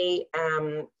maybe,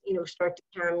 you know, start to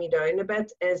calm you down a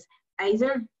bit, is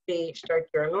either to start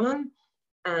journaling,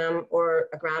 or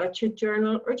a gratitude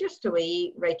journal, or just a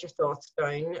wee write your thoughts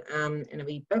down in a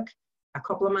wee book. A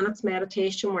couple of minutes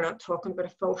meditation. We're not talking about a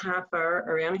full half hour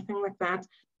or anything like that.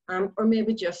 Or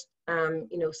maybe just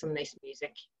you know, some nice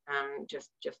music, just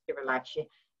to relax you.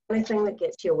 Anything that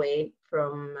gets you away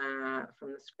from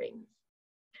the screens.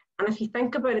 And if you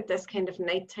think about it, this kind of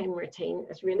nighttime routine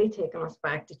is really taking us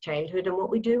back to childhood and what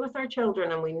we do with our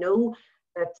children. And we know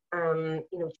that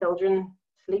you know, children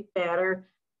sleep better,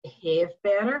 behave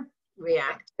better,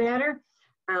 react better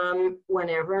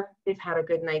whenever they've had a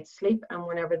good night's sleep and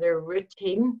whenever their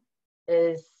routine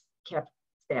is kept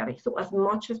steady. So as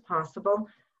much as possible,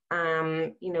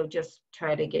 you know, just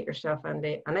try to get yourself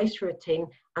into a nice routine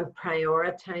and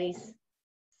prioritize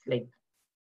sleep.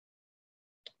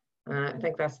 I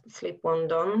think that's the sleep one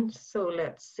done. So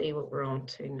let's see what we're on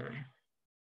to now.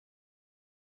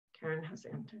 Karen has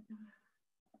entered.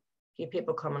 A few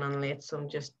people coming on late, so I'm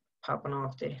just popping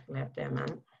off to let them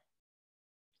in.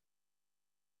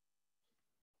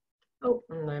 Oh,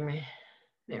 and there we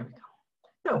go.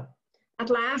 So at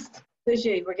last, as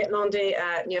you, we're getting on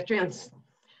to nutrients.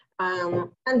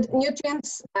 And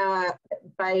nutrients,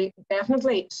 by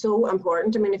definitely so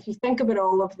important. I mean, if you think about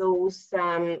all of those,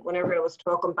 whenever I was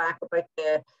talking back about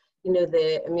the, you know,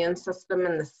 the immune system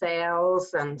and the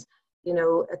cells, and you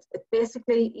know, it's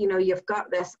basically, you know, you've got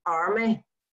this army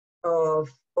of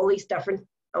all these different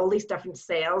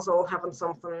cells, all having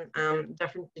something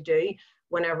different to do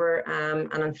whenever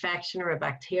an infection or a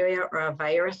bacteria or a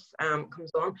virus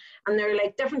comes on, and they're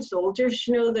like different soldiers.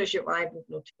 You know, there's your, I don't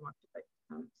know too much about.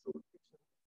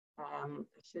 I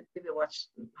should maybe watch,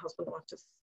 husband watches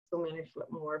so many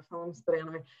more films, but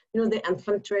anyway, you know, the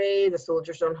infantry, the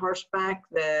soldiers on horseback,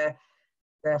 the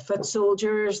the foot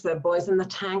soldiers, the boys in the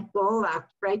tank, all that,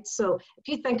 right? So if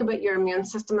you think about your immune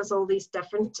system as all these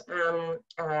different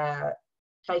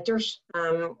fighters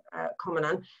coming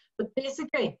in, but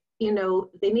basically, you know,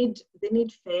 they need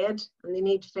fed, and they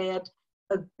need fed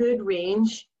a good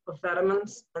range of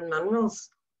vitamins and minerals.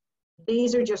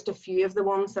 These are just a few of the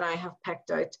ones that I have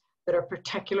picked out that are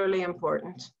particularly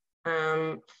important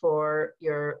for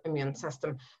your immune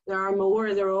system. There are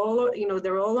more, they're all, you know,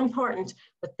 they're all important,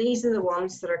 but these are the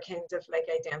ones that are kind of like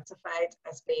identified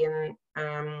as being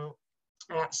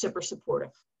super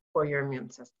supportive for your immune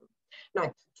system.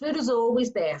 Now, food is always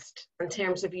best in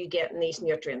terms of you getting these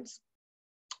nutrients,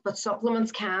 but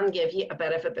supplements can give you a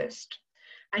bit of a boost.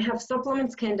 I have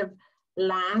supplements kind of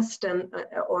last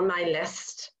on my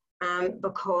list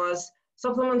because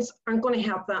supplements aren't going to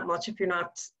help that much if you're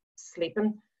not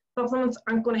sleeping. Supplements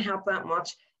aren't going to help that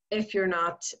much if you're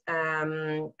not,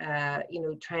 you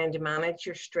know, trying to manage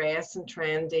your stress and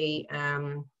trying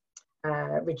to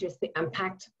reduce the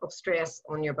impact of stress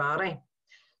on your body.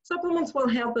 Supplements will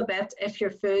help a bit if your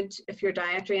food, if your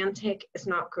dietary intake is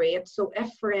not great. So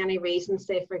if for any reason,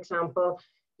 say for example,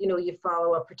 you know, you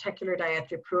follow a particular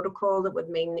dietary protocol that would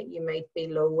mean that you might be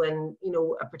low in, you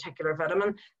know, a particular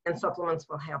vitamin, then supplements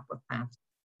will help with that.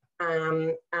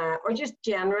 Or just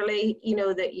generally, you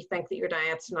know, that you think that your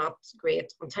diet's not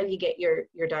great until you get your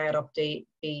diet up to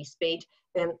speed,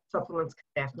 then supplements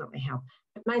can definitely help.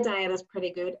 But my diet is pretty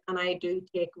good, and I do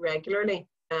take regularly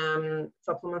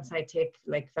supplements. I take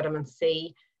like vitamin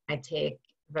C, I take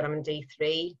vitamin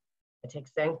D3, I take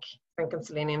zinc and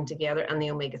selenium together, and the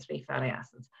omega-3 fatty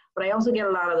acids. But I also get a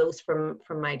lot of those from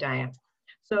my diet.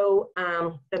 So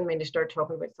didn't mean to start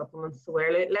talking about supplements so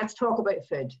early. Let's talk about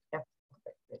food. Let's talk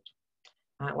about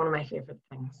food. One of my favorite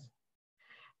things.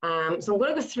 So I'm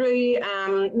going to go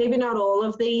through maybe not all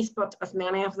of these, but as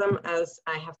many of them as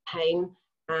I have time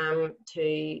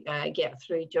to get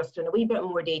through, just in a wee bit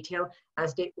more detail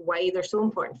as to why they're so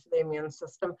important for the immune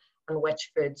system and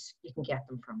which foods you can get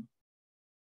them from.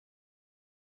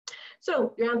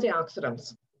 So your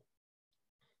antioxidants.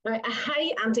 Now, a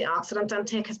high antioxidant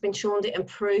intake has been shown to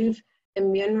improve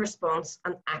immune response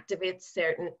and activate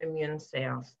certain immune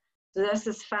cells. So this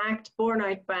is fact borne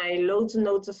out by loads and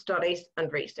loads of studies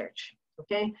and research,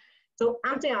 okay? So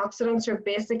antioxidants are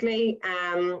basically,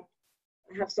 I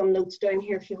have some notes down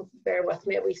here if you bear with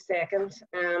me a wee second.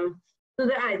 So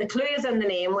the clue is in the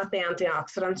name with the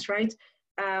antioxidants, right?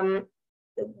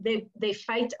 They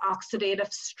fight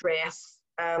oxidative stress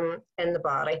in the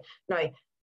body. Now,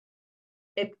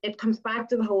 it comes back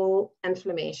to the whole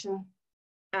inflammation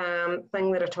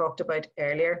thing that I talked about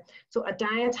earlier. So a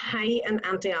diet high in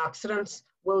antioxidants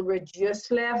will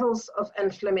reduce levels of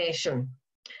inflammation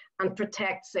and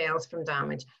protect cells from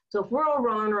damage. So if we're all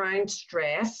running around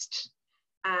stressed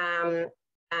and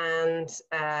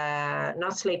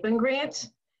not sleeping great,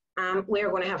 we're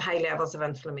going to have high levels of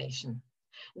inflammation.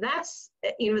 That's,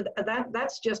 you know,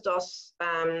 that's just us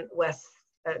with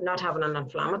not having an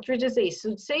inflammatory disease.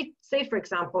 So say for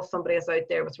example, somebody is out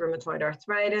there with rheumatoid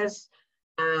arthritis,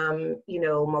 you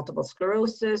know, multiple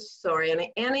sclerosis, or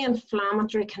any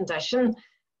inflammatory condition,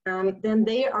 then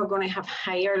they are going to have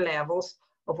higher levels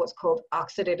of what's called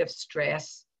oxidative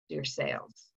stress to your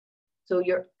cells. So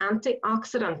your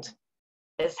antioxidant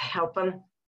is helping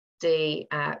to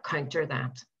counter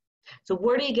that. So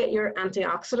where do you get your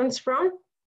antioxidants from?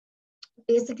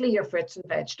 Basically your fruits and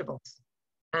vegetables.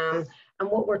 And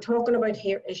what we're talking about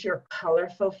here is your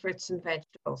colorful fruits and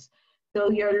vegetables. So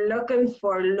you're looking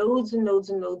for loads and loads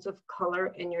and loads of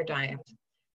color in your diet.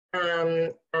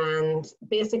 And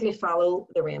basically follow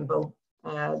the rainbow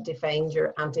to find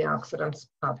your antioxidants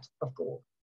pot of gold.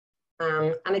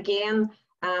 And again,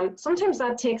 sometimes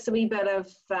that takes a wee bit of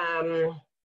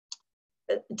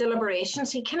deliberation.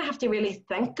 So you kind of have to really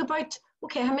think about,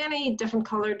 okay, how many different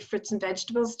colored fruits and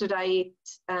vegetables did I eat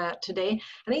today?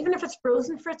 And even if it's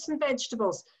frozen fruits and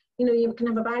vegetables, you know, you can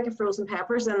have a bag of frozen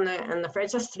peppers in the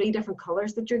fridge. That's 3 different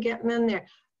colors that you're getting in there.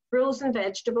 Frozen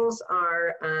vegetables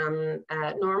are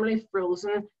normally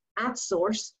frozen at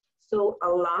source. So a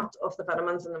lot of the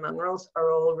vitamins and the minerals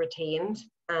are all retained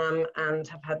and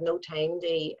have had no time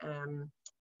they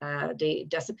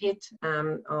dissipate,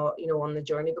 you know, on the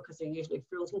journey, because they're usually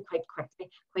frozen quite quickly,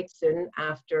 quite soon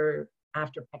after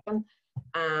picking.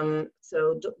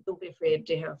 So don't be afraid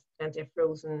to have plenty of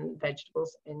frozen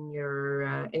vegetables in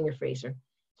your freezer.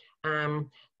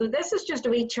 So this is just a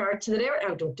wee chart so that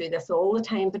I don't do this all the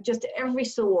time, but just every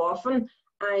so often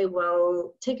I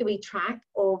will take a wee track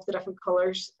of the different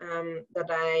colours that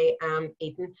I am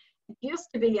eating. It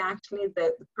used to be actually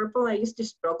the purple. I used to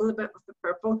struggle a bit with the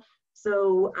purple.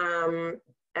 So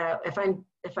if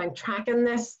I'm tracking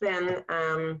this, then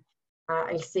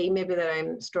I'll see maybe that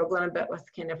I'm struggling a bit with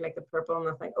kind of like the purple, and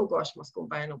I think, oh gosh, must go and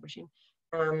buy an aubergine.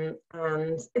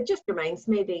 And it just reminds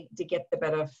me to get the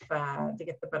bit of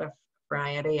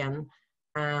variety in.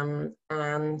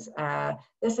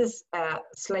 This is a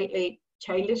slightly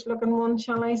childish looking one,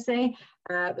 shall I say?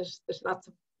 There's lots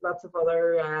of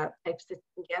other types that you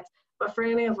can get. But for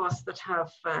any of us that have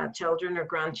children or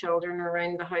grandchildren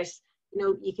around the house, you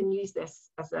know, you can use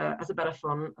this as a bit of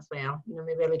fun as well. You know,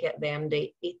 maybe really get them to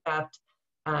eat that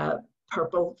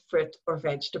purple fruit or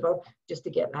vegetable just to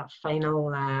get that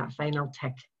final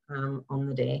tick on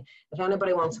the day. If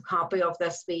anybody wants a copy of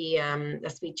this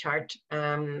wee chart,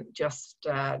 just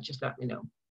let me know.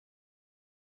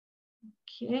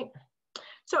 Okay,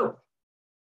 so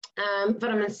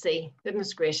vitamin C,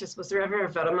 goodness gracious, was there ever a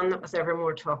vitamin that was ever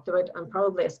more talked about? And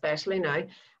probably especially now.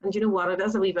 And you know what, it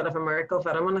is a wee bit of a miracle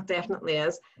vitamin, it definitely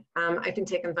is. I've been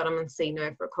taking vitamin C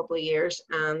now for a couple of years,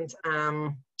 and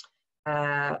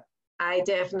I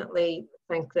definitely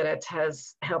think that it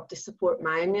has helped to support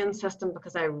my immune system,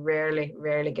 because I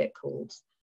rarely get colds.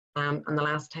 And the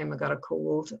last time I got a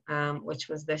cold, which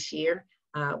was this year,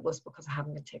 was because I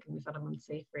haven't been taking my vitamin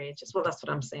C for ages. Well, that's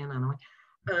what I'm saying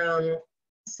anyway.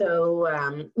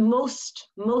 So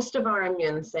most of our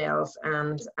immune cells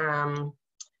and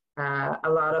a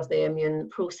lot of the immune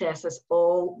processes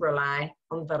all rely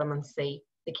on vitamin C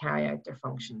to carry out their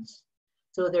functions.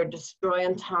 So they're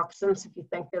destroying toxins. If you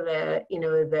think of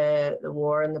the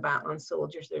war and the battling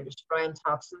soldiers, they're destroying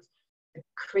toxins,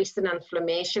 increasing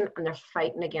inflammation, and they're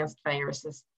fighting against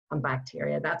viruses and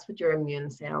bacteria. That's what your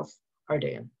immune cells are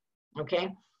doing.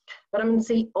 Okay. Vitamin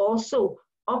C also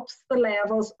ups the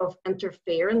levels of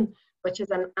interferon, which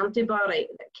is an antibody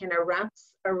that kind of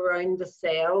wraps around the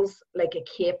cells like a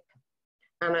cape,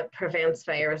 and it prevents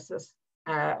viruses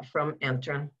from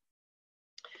entering.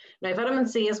 Now, vitamin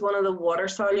C is one of the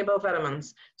water-soluble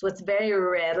vitamins, so it's very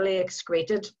readily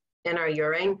excreted in our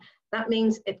urine. That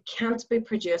means it can't be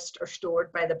produced or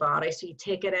stored by the body, so you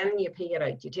take it in, you pee it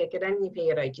out, you take it in, you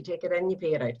pee it out, you take it in, you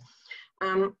pee it out.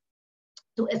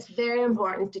 So it's very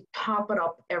important to top it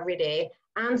up every day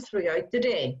and throughout the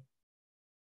day.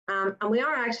 And we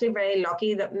are actually very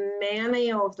lucky that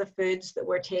many of the foods that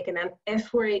we're taking in,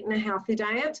 if we're eating a healthy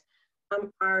diet,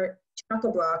 are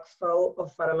chock-a-block full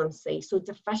of vitamin C. So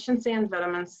deficiency in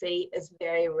vitamin C is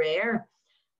very rare.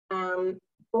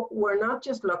 But we're not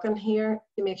just looking here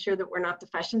to make sure that we're not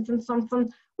deficient in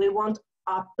something. We want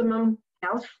optimum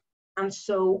health, and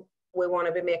so we want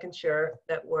to be making sure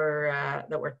that we're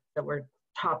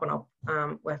topping up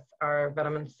with our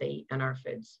vitamin C in our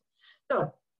foods.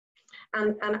 So,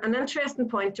 and an interesting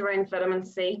point around vitamin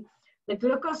C, the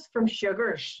glucose from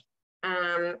sugars.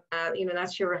 You know,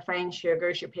 that's your refined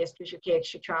sugars, your pastries, your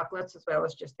cakes, your chocolates, as well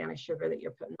as just any sugar that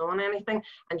you're putting on anything,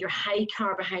 and your high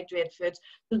carbohydrate foods.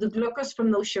 So the glucose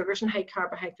from those sugars and high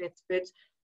carbohydrate foods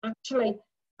actually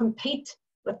compete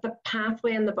with the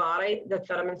pathway in the body that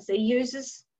vitamin C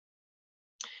uses.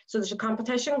 So there's a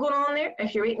competition going on there.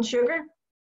 If you're eating sugar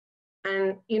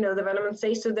and, you know, the vitamin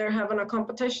C, so they're having a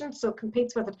competition, so it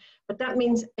competes with it. But that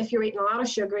means if you're eating a lot of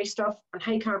sugary stuff and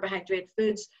high carbohydrate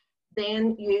foods,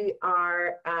 then you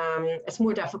are, it's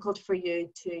more difficult for you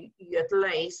to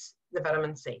utilize the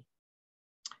vitamin C.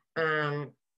 Let's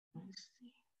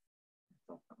see. I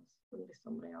thought that was going to be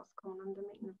somebody else coming on the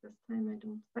meeting at this time. I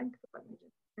don't think. Let me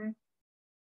just check.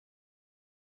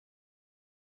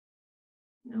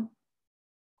 No,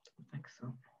 I don't think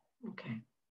so. Okay.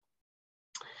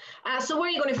 So where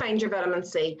are you going to find your vitamin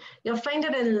C? You'll find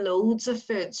it in loads of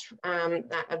foods.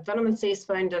 Vitamin C is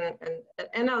found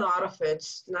in a lot of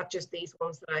foods, not just these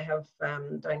ones that I have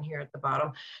down here at the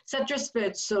bottom. Citrus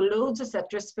foods, so loads of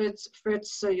citrus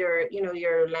fruits. So your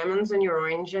lemons and your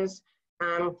oranges.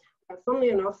 Funnily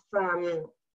enough,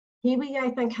 kiwi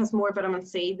I think has more vitamin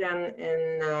C than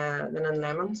in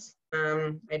lemons.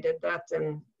 I did that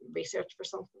in research for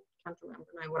something. Can't remember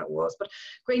now what it was, but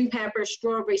green peppers,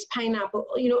 strawberries, pineapple,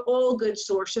 you know, all good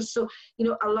sources. So, you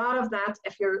know, a lot of that,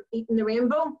 if you're eating the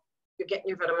rainbow, you're getting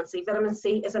your vitamin C. Vitamin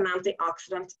C is an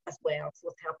antioxidant as well, so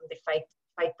it's helping to fight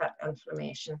that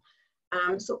inflammation.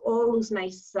 So all those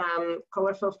nice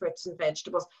colorful fruits and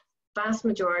vegetables, vast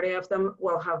majority of them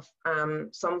will have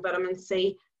some vitamin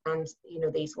C, and you know,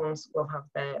 these ones will have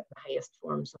the highest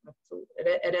forms of it. So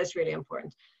it is really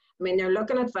important. I mean, they're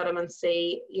looking at vitamin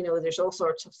C, you know, there's all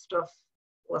sorts of stuff.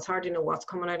 Well, it's hard to know what's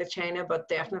coming out of China, but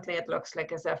definitely it looks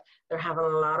like as if they're having a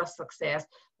lot of success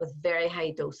with very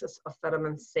high doses of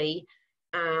vitamin C.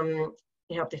 You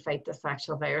to help to fight this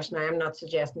actual virus. Now, I'm not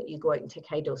suggesting that you go out and take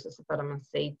high doses of vitamin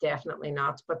C, definitely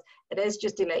not, but it is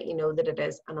just to let you know that it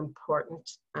is an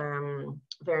important,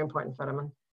 very important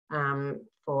vitamin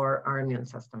for our immune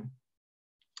system.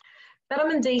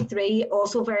 Vitamin D3,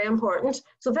 also very important.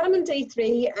 So vitamin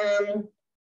D3,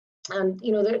 and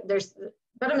you know, there's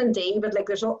vitamin D, but like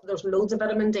there's loads of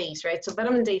vitamin Ds, right? So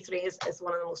vitamin D3 is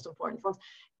one of the most important ones.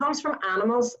 It comes from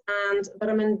animals, and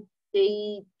vitamin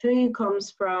D2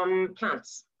 comes from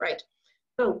plants, right?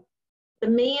 So the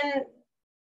main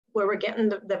where we're getting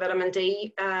the vitamin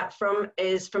D from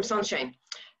is from sunshine.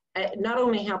 It not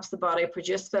only helps the body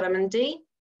produce vitamin D,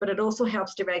 but it also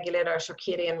helps to regulate our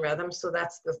circadian rhythm. So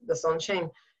that's the sunshine.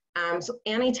 So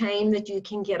anytime that you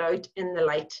can get out in the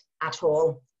light at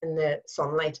all, in the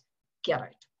sunlight, get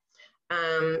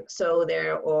out. So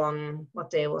there on,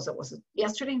 what day was it? Was it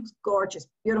yesterday? It was gorgeous,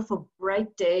 beautiful,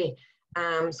 bright day.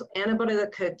 So anybody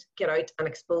that could get out and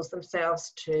expose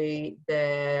themselves to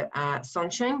the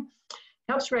sunshine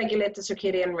helps regulate the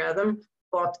circadian rhythm,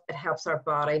 but it helps our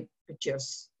body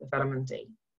produce the vitamin D.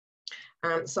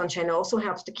 Sunshine also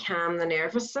helps to calm the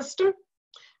nervous system,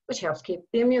 which helps keep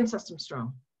the immune system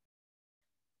strong.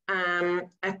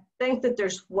 I think that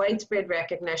there's widespread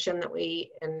recognition that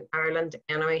we in Ireland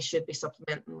anyway should be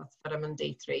supplementing with vitamin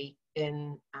D3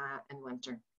 in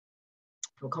winter.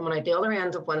 We're coming out the other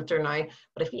end of winter now,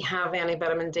 but if you have any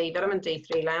vitamin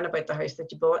D3 lying about the house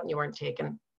that you bought and you weren't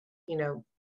taking, you know,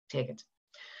 take it.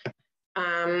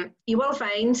 You will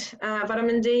find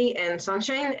vitamin D in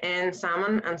sunshine, in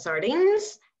salmon and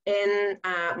sardines, in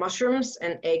mushrooms,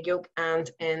 in egg yolk, and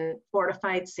in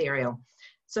fortified cereal.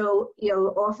 So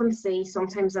you'll often see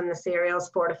sometimes in the cereals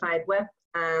fortified with,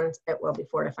 and it will be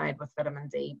fortified with vitamin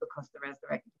D because there is the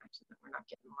recognition that we're not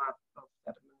getting a lot of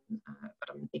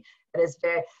vitamin D. It is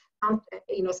very,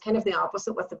 you know, it's kind of the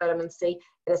opposite with the vitamin C.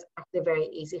 It is actually very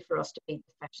easy for us to be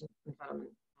deficient in vitamin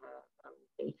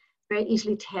D. Very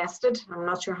easily tested. I'm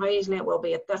not sure how easily it will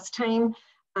be at this time,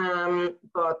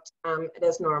 but it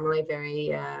is normally very,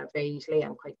 very easily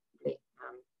and quite quickly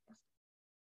tested.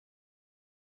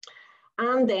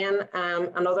 And then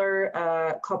another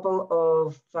couple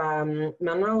of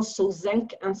minerals, so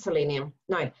zinc and selenium.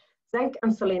 Now, zinc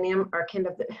and selenium are kind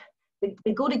of,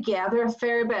 they go together a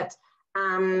fair bit.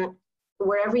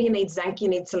 Wherever you need zinc, you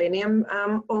need selenium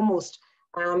almost.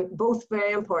 Both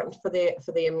very important for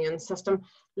the immune system.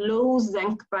 Low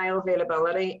zinc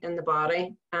bioavailability in the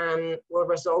body will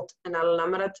result in a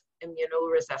limited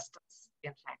immunoresistance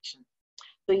infection.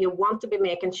 So you want to be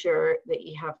making sure that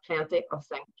you have plenty of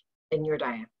zinc in your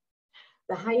diet.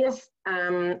 The highest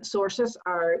sources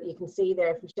are, you can see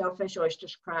there, from shellfish,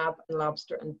 oysters, crab, and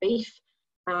lobster, and beef.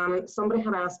 Somebody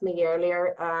had asked me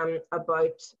earlier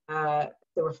about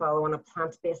they were following a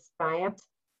plant-based diet.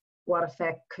 What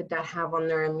effect could that have on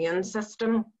their immune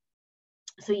system?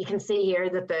 So you can see here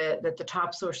that the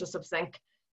top sources of zinc,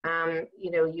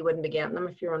 you know, you wouldn't be getting them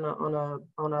if you're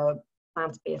on a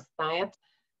plant-based diet.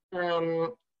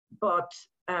 But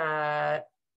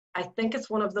I think it's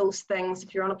one of those things,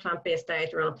 if you're on a plant-based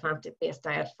diet, you're on a plant-based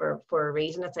diet for a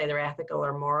reason. It's either ethical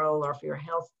or moral or for your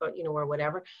health, but you know, or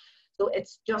whatever. So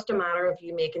it's just a matter of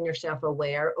you making yourself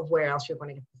aware of where else you're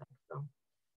going to get the zinc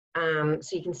from.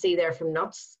 So you can see there from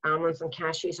nuts, almonds and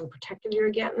cashews in particular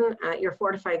you're getting. Your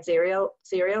fortified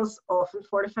cereals, often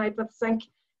fortified with zinc,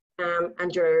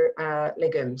 and your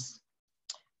legumes.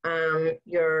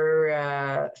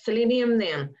 Your selenium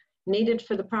then, needed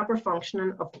for the proper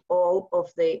functioning of all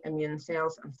of the immune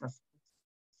cells and systems.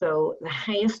 So the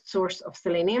highest source of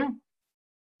selenium,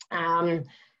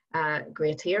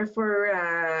 great here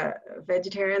for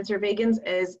vegetarians or vegans,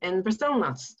 is in Brazil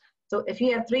nuts. So if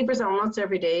you had 3 Brazil nuts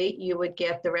every day, you would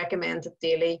get the recommended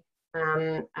daily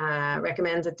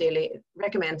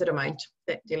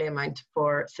amount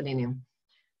for selenium.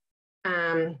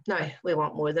 Now we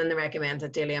want more than the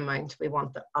recommended daily amount. We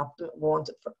want it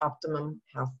for optimum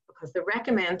health, because the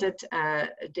recommended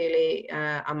daily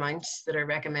amounts that are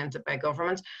recommended by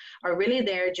government are really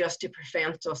there just to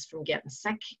prevent us from getting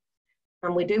sick.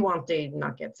 And we do want to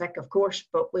not get sick, of course,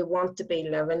 but we want to be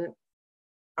living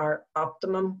our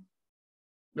optimum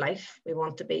life. We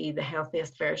want to be the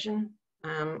healthiest version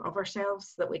of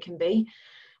ourselves that we can be.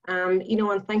 You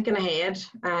know, and thinking ahead,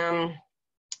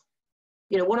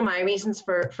 you know, one of my reasons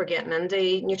for getting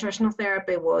into nutritional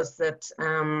therapy was that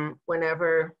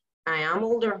whenever I am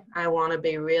older, I want to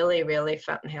be really, really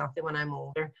fit and healthy when I'm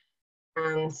older.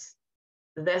 And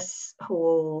this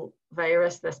whole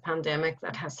virus, this pandemic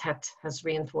that has hit, has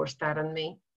reinforced that in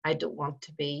me. I don't want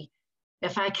to be,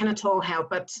 if I can at all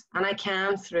help it, and I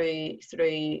can through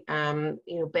you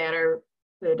know, better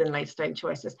food and lifestyle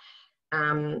choices,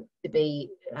 to be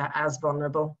as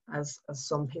vulnerable as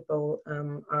some people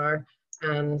are.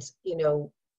 And, you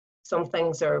know, some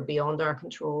things are beyond our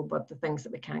control, but the things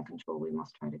that we can control, we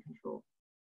must try to control.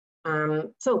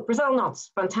 So Brazil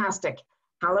nuts, fantastic.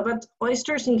 Halibut,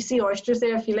 oysters, and you see oysters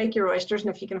there if you like your oysters and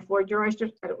if you can afford your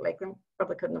oysters. I don't like them,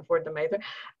 probably couldn't afford them either.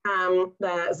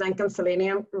 The zinc and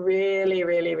selenium, really,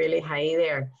 really, really high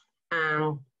there.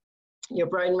 Your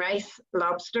brown rice,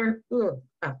 lobster,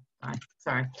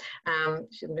 sorry,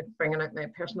 shouldn't be bringing out my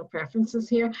personal preferences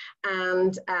here,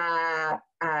 and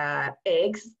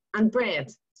eggs and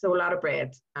bread. So a lot of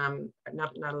bread. You'll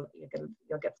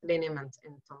get selenium in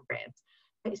some breads.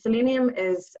 Selenium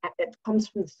it comes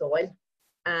from the soil.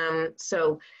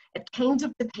 So it kind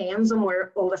of depends on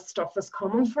where all this stuff is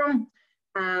coming from.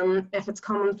 If it's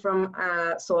coming from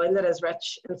soil that is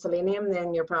rich in selenium,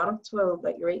 then your products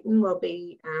that you're eating will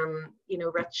be, you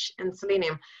know, rich in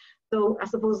selenium. So I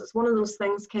suppose it's one of those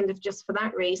things kind of just for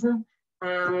that reason.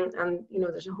 And, you know,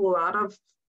 there's a whole lot of,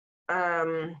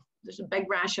 there's a big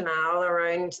rationale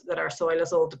around that our soil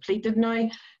is all depleted now,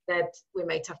 that we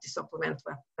might have to supplement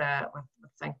with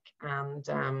zinc and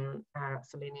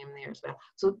selenium there as well.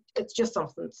 So it's just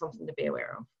something to be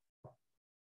aware of.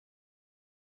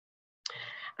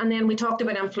 And then we talked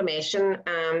about inflammation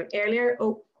earlier.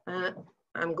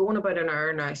 I'm going about an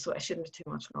hour now, so I shouldn't be too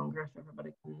much longer if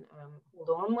everybody can hold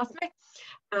on with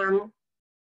me.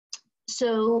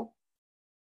 So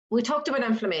we talked about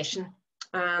inflammation.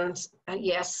 And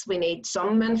yes, we need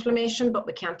some inflammation, but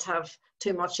we can't have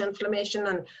too much inflammation.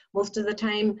 And most of the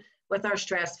time, with our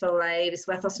stressful lives,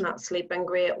 with us not sleeping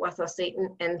great, with us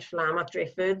eating inflammatory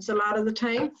foods a lot of the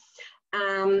time,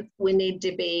 we need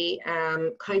to be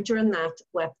countering that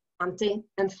with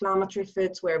anti-inflammatory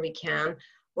foods where we can.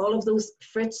 All of those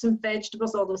fruits and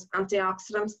vegetables, all those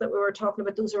antioxidants that we were talking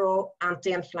about, those are all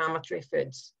anti-inflammatory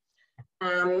foods.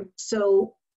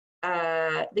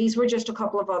 These were just a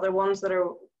couple of other ones that are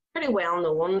pretty well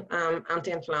known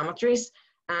anti-inflammatories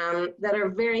that are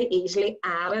very easily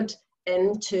added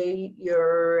into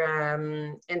your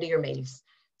meals.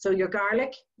 So your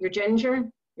garlic, your ginger,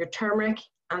 your turmeric,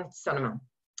 and cinnamon.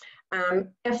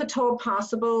 If at all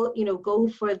possible, you know, go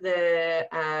for the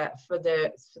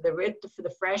root, for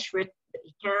the fresh root that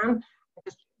you can.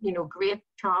 Just, you know, grate,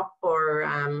 chop,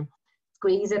 or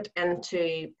squeeze it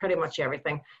into pretty much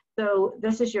everything. So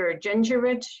this is your ginger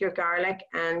root, your garlic,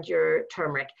 and your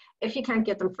turmeric. If you can't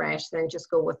get them fresh, then just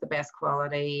go with the best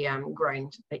quality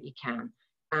ground that you can,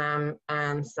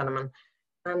 and cinnamon.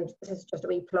 And this is just a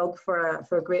wee plug for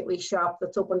a great wee shop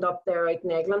that's opened up there out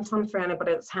in Eglinton for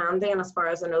anybody that's handy. And as far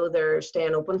as I know, they're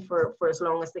staying open for as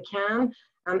long as they can.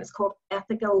 It's called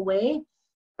Ethical Way,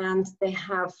 and they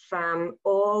have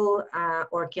all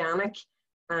organic,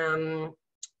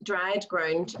 dried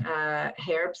ground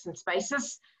herbs and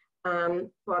spices.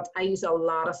 But I use a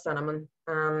lot of cinnamon.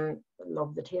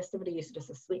 Love the taste of it. I use it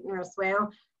as a sweetener as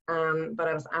well. But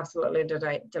I was absolutely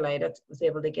delighted. Was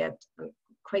able to get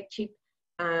quite cheap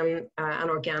an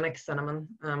organic cinnamon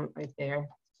out there.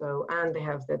 So, and they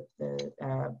have the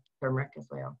turmeric as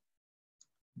well.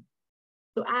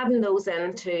 So adding those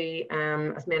into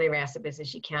as many recipes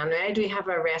as you can. Now, I do have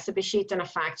a recipe sheet and a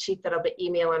fact sheet that I'll be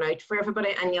emailing out for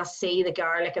everybody, and you'll see the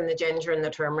garlic and the ginger and the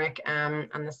turmeric and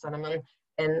the cinnamon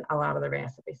in a lot of the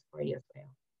recipes for you as well.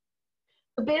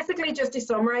 So basically, just to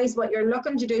summarize, what you're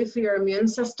looking to do for your immune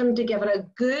system to give it a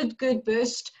good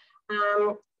boost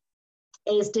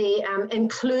is to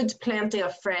include plenty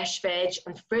of fresh veg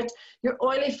and fruit. Your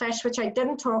oily fish, which I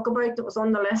didn't talk about, that was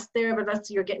on the list there, but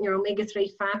that's, you're getting your omega-3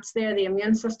 fats there. The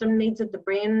immune system needs it, the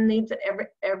brain needs it,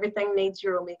 everything needs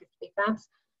your omega-3 fats.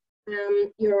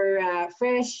 Your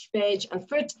fresh veg and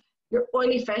fruit, your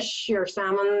oily fish, your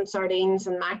salmon, sardines,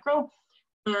 and mackerel.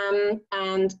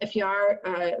 And if you are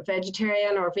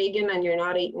vegetarian or vegan and you're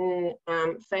not eating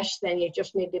fish, then you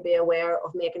just need to be aware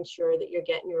of making sure that you're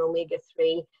getting your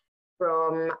omega-3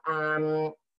 from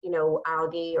you know,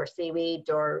 algae or seaweed,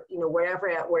 or you know,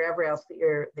 wherever else that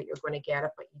you're going to get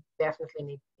it, but you definitely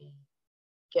need to be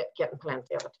getting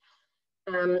plenty of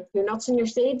it. Your nuts and your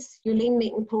seeds, your lean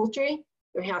meat and poultry,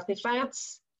 your healthy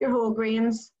fats, your whole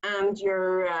grains, and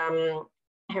your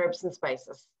herbs and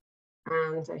spices.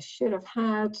 And I should have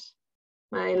had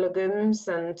my legumes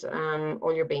and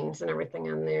all your beans and everything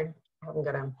in there. I haven't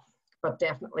got them, but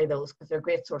definitely those, because they're a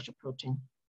great source of protein.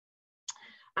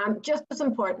 Just as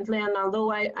importantly, and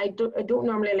although I don't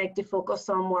normally like to focus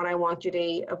on what I want you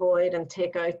to avoid and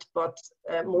take out, but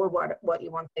more what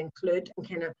you want to include and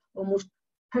kind of almost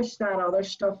push that other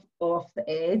stuff off the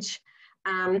edge,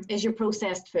 is your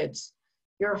processed foods.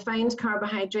 Your refined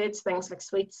carbohydrates, things like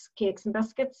sweets, cakes and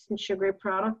biscuits, and sugary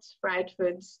products, fried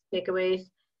foods,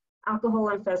 takeaways, alcohol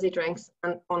and fizzy drinks,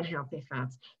 and unhealthy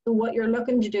fats. So what you're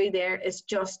looking to do there is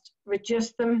just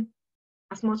reduce them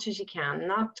as much as you can,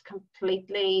 not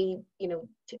completely, you know,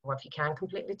 well, if you can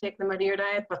completely take them out of your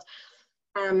diet, but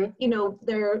you know,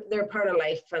 they're part of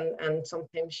life, and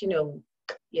sometimes, you know,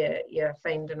 you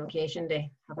find an occasion to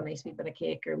have a nice wee bit of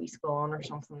cake or a wee scone or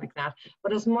something like that.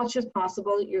 But as much as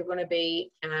possible, you're going to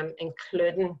be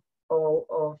including all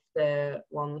of the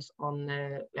ones on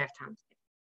the left hand side.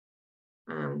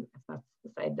 If that's the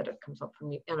side that it comes up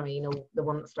from you, anyway, you know, the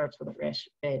one that starts with a fresh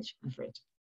veg and fruit.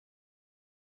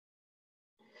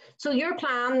 So your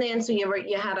plan then, so you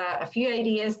had a few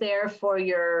ideas there for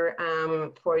your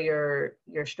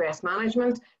stress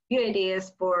management, a few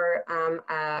ideas for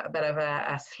a bit of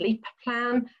a sleep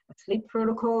plan, a sleep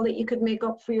protocol that you could make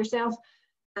up for yourself.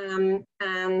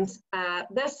 This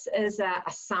is a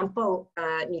sample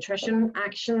nutrition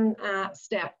action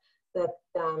step that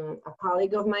a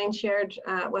colleague of mine shared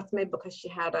with me because she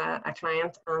had a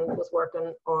client and was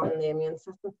working on the immune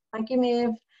system. Thank you,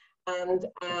 Maeve. And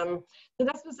so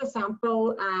this was a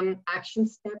sample action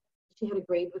step she had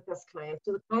agreed with this client.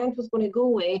 So the client was going to go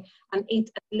away and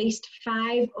eat at least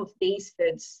 5 of these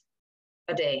foods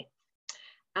a day.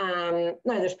 Now,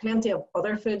 there's plenty of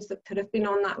other foods that could have been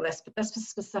on that list, but this was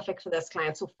specific for this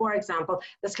client. So, for example,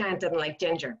 this client didn't like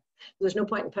ginger. There's no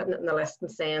point in putting it in the list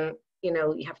and saying, you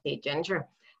know, you have to eat ginger.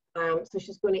 So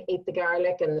she's going to eat the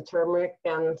garlic and the turmeric,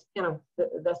 and, you know,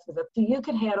 this was it. So you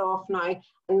could head off now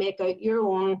and make out your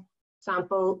own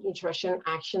sample nutrition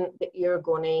action that you're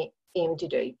going to aim to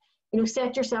do. You know,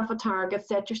 set yourself a target,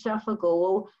 set yourself a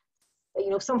goal, you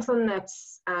know, something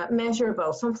that's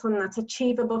measurable, something that's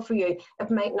achievable for you. It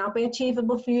might not be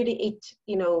achievable for you to eat,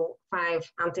 you know,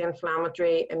 5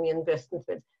 anti-inflammatory immune boosting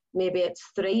foods. Maybe it's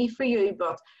 3 for you,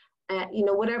 but you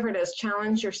know, whatever it is,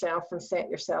 challenge yourself and set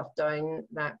yourself down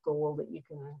that goal that you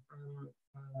can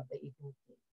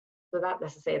so that,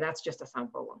 as I say, that's just a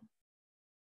sample one.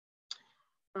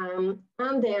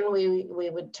 And then we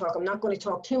would talk, I'm not going to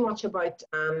talk too much about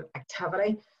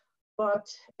activity, but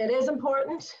it is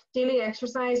important. Daily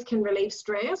exercise can relieve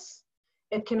stress.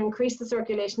 It can increase the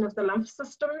circulation of the lymph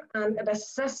system, and it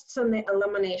assists in the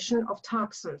elimination of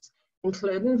toxins,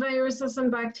 including viruses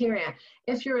and bacteria.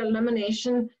 If your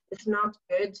elimination is not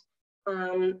good,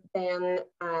 then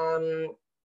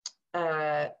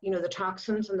you know, the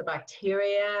toxins and the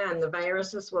bacteria and the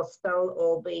viruses will still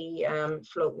all be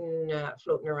floating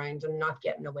around and not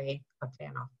getting away quickly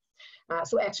enough.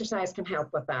 So exercise can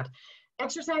help with that.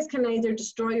 Exercise can either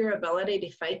destroy your ability to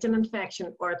fight an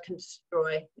infection, or it can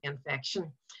destroy the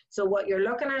infection. So what you're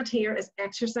looking at here is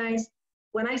exercise.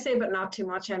 When I say but not too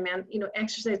much, I meant, you know,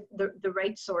 exercise, the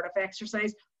right sort of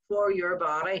exercise for your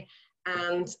body.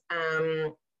 And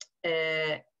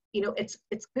you know, it's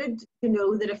good to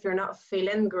know that if you're not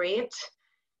feeling great,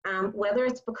 whether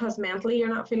it's because mentally you're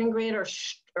not feeling great, or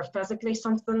physically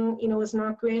something, you know, is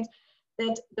not great,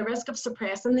 that the risk of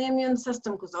suppressing the immune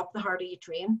system goes up the harder you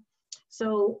train.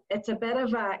 So it's a bit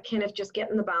of a kind of just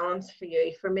getting the balance for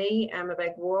you. For me, I'm a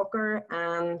big walker,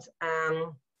 and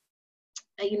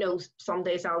you know, some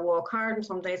days I'll walk hard and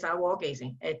some days I'll walk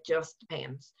easy. It just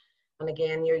depends. And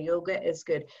again, your yoga is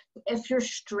good. If you're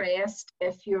stressed,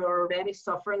 if you're already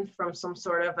suffering from some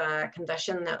sort of a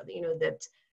condition that, you know, that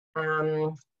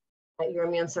your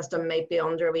immune system might be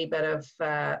under a wee bit of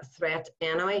threat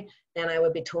anyway, then I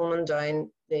would be toning down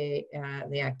the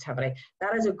activity.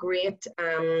 That is a great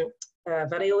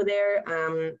video there.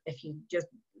 If you just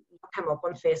look him up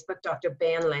on Facebook, Dr.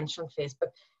 Ben Lynch on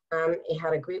Facebook, he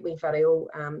had a great wee video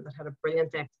that had a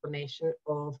brilliant explanation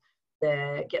of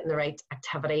getting the right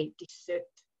activity to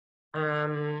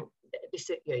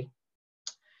suit you.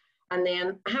 And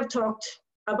then I have talked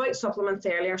about supplements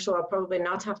earlier, so I'll probably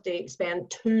not have to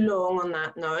spend too long on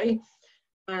that now.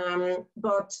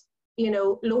 But, you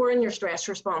know, lowering your stress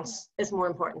response is more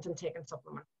important than taking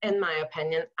supplements, in my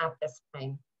opinion, at this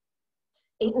time.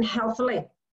 Eating healthily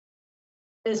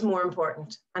is more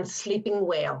important, and sleeping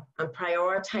well and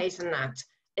prioritizing that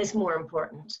is more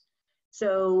important.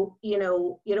 So, you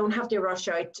know, you don't have to rush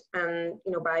out and,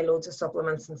 you know, buy loads of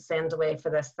supplements and send away for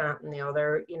this, that, and the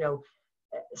other. You know,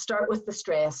 start with the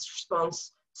stress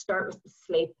response, start with the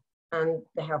sleep and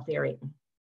the healthier eating.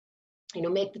 You know,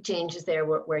 make the changes there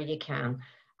where you can.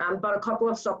 But a couple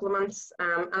of supplements,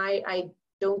 I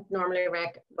don't normally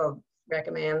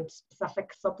recommend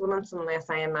specific supplements unless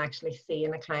I am actually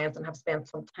seeing a client and have spent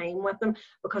some time with them,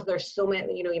 because there's so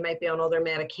many, you know, you might be on other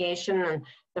medication, and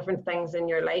different things in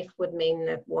your life would mean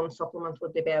that one supplement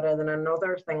would be better than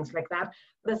another, things like that.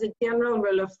 But as a general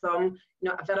rule of thumb, you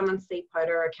know, a vitamin C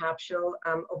powder or capsule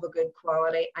of a good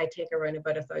quality, I take around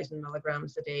about 1,000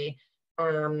 milligrams a day.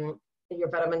 your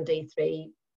vitamin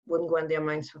D3, wouldn't go into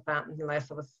amounts with that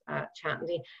unless I was chatting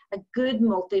to you. A good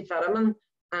multivitamin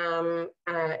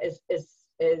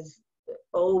is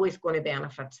always going to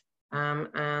benefit.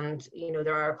 And you know,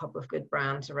 there are a couple of good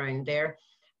brands around there.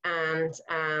 And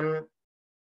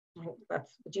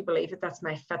that's, would you believe it, that's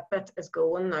my Fitbit is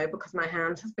going now, because my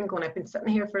hand has been going, I've been sitting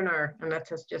here for an hour and it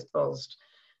has just buzzed.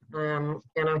 You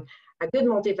know, a good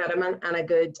multivitamin and a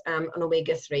good an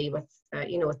omega-3 with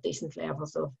you know, with decent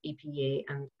levels of EPA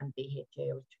and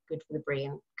DHA, which is good for the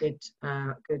brain, good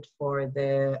for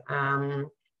the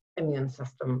immune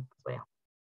system as well.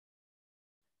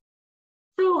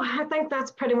 So I think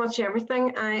that's pretty much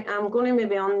everything. I am going to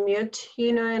maybe unmute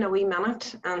you now in a wee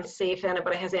minute and see if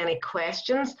anybody has any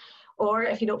questions, or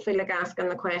if you don't feel like asking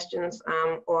the questions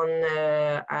on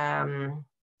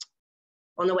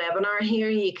the webinar here,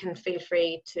 you can feel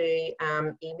free to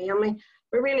email me.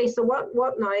 But really, so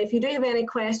what now? If you do have any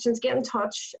questions, get in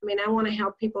touch. I mean, I want to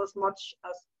help people as much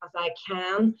as I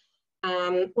can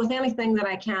with anything that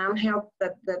I can help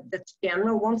that's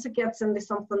general. Once it gets into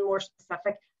something more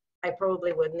specific, I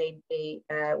probably would need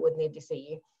to see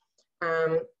you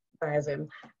via Zoom.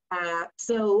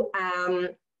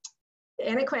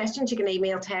 Any questions, you can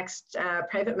email, text,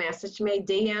 private message me,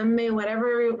 DM me,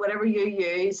 whatever you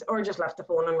use, or just left the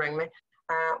phone and ring me,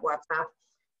 WhatsApp.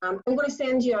 I'm going to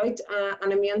send you out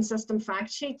an immune system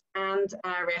fact sheet and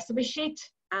a recipe sheet,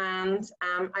 and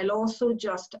I'll also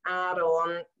just add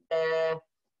on the,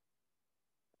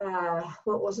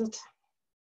 what was it?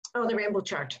 Oh, the rainbow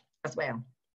chart as well.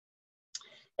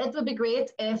 It would be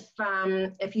great if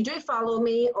you do follow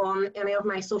me on any of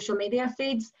my social media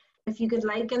feeds, if you could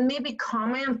like and maybe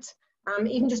comment,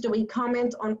 even just a wee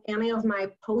comment on any of my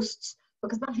posts,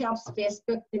 because that helps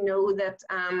Facebook to know that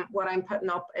what I'm putting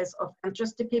up is of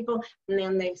interest to people, and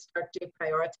then they start to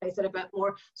prioritize it a bit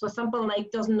more. So a simple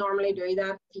like doesn't normally do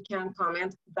that. If you can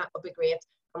comment, that would be great.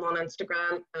 I'm on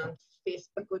Instagram, and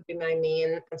Facebook would be my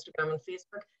main, Instagram and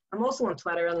Facebook. I'm also on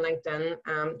Twitter and LinkedIn,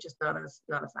 just not as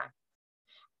active.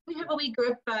 We have a wee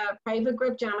group, private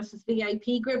group, Janice's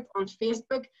VIP group on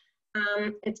Facebook.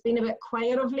 It's been a bit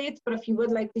quiet of late, but if you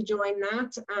would like to join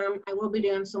that, I will be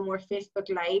doing some more Facebook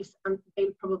Lives, and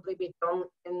they'll probably be done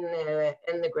in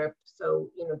the group. So,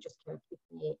 you know, just kind of keep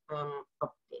me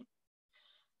updated.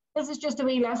 This is just a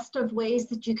wee list of ways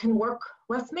that you can work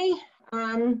with me.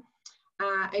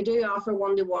 I do offer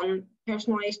one-to-one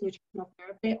personalised nutritional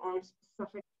therapy on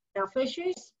specific health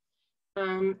issues.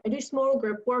 I do small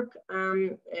group work.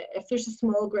 If there's a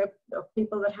small group of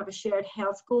people that have a shared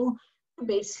health goal, could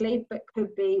be sleep, it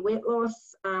could be weight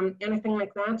loss, anything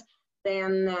like that,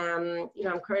 then you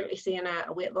know, I'm currently seeing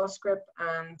a weight loss group,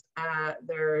 and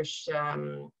there's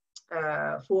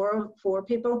four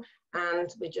people,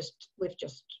 and we've just moved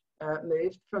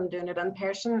from doing it in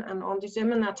person and onto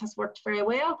Zoom, and that has worked very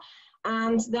well.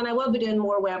 And then I will be doing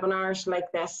more webinars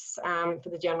like this for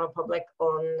the general public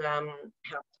on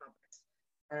health topics,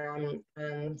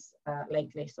 and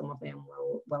likely some of them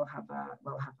will have a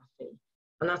fee.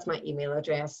 And that's my email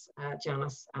address,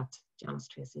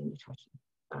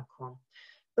 janice@janicetracynutrition.com.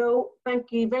 So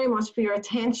thank you very much for your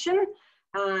attention.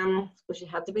 Suppose you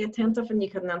had to be attentive and you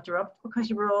couldn't interrupt because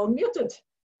you were all muted.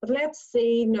 But let's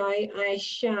see now, I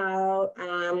shall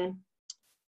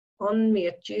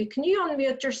unmute you. Can you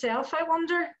unmute yourself, I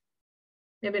wonder?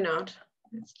 Maybe not.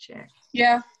 Let's check.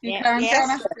 Yeah, you can.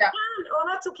 Yes. Yeah. Oh,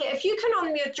 that's okay. If you can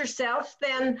unmute yourself,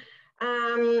 then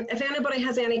if anybody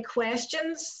has any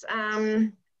questions,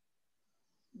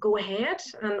 go ahead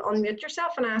and unmute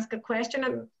yourself and ask a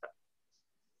question.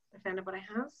 If anybody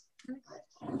has any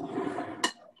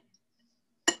questions.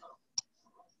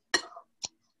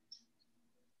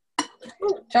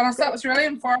 Janice, that was really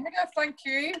informative. Thank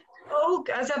you. Oh,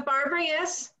 is that Barbara?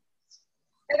 Yes.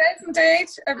 It is indeed.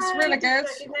 It was really good. I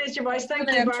recognise your voice. Thank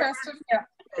really you, Barbara. interesting. Yeah.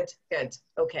 Good.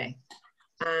 Okay.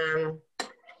 And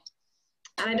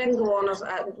I didn't go on as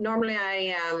normally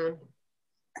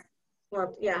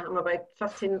well, yeah, I'm about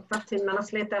 15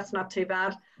 minutes late. That's not too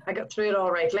bad. I got through it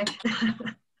all rightly.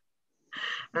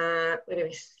 Let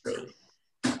me see.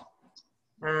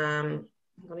 I'm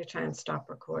going to try and stop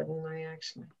recording now,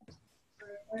 actually.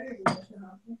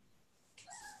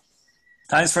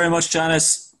 Thanks very much,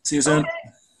 Janice. See you soon. Okay.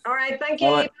 All right, thank you.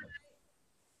 Bye.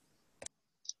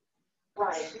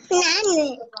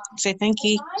 Say thank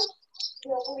you.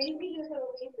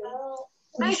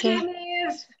 Thank you,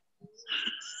 Liz.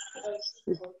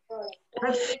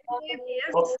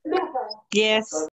 Yes.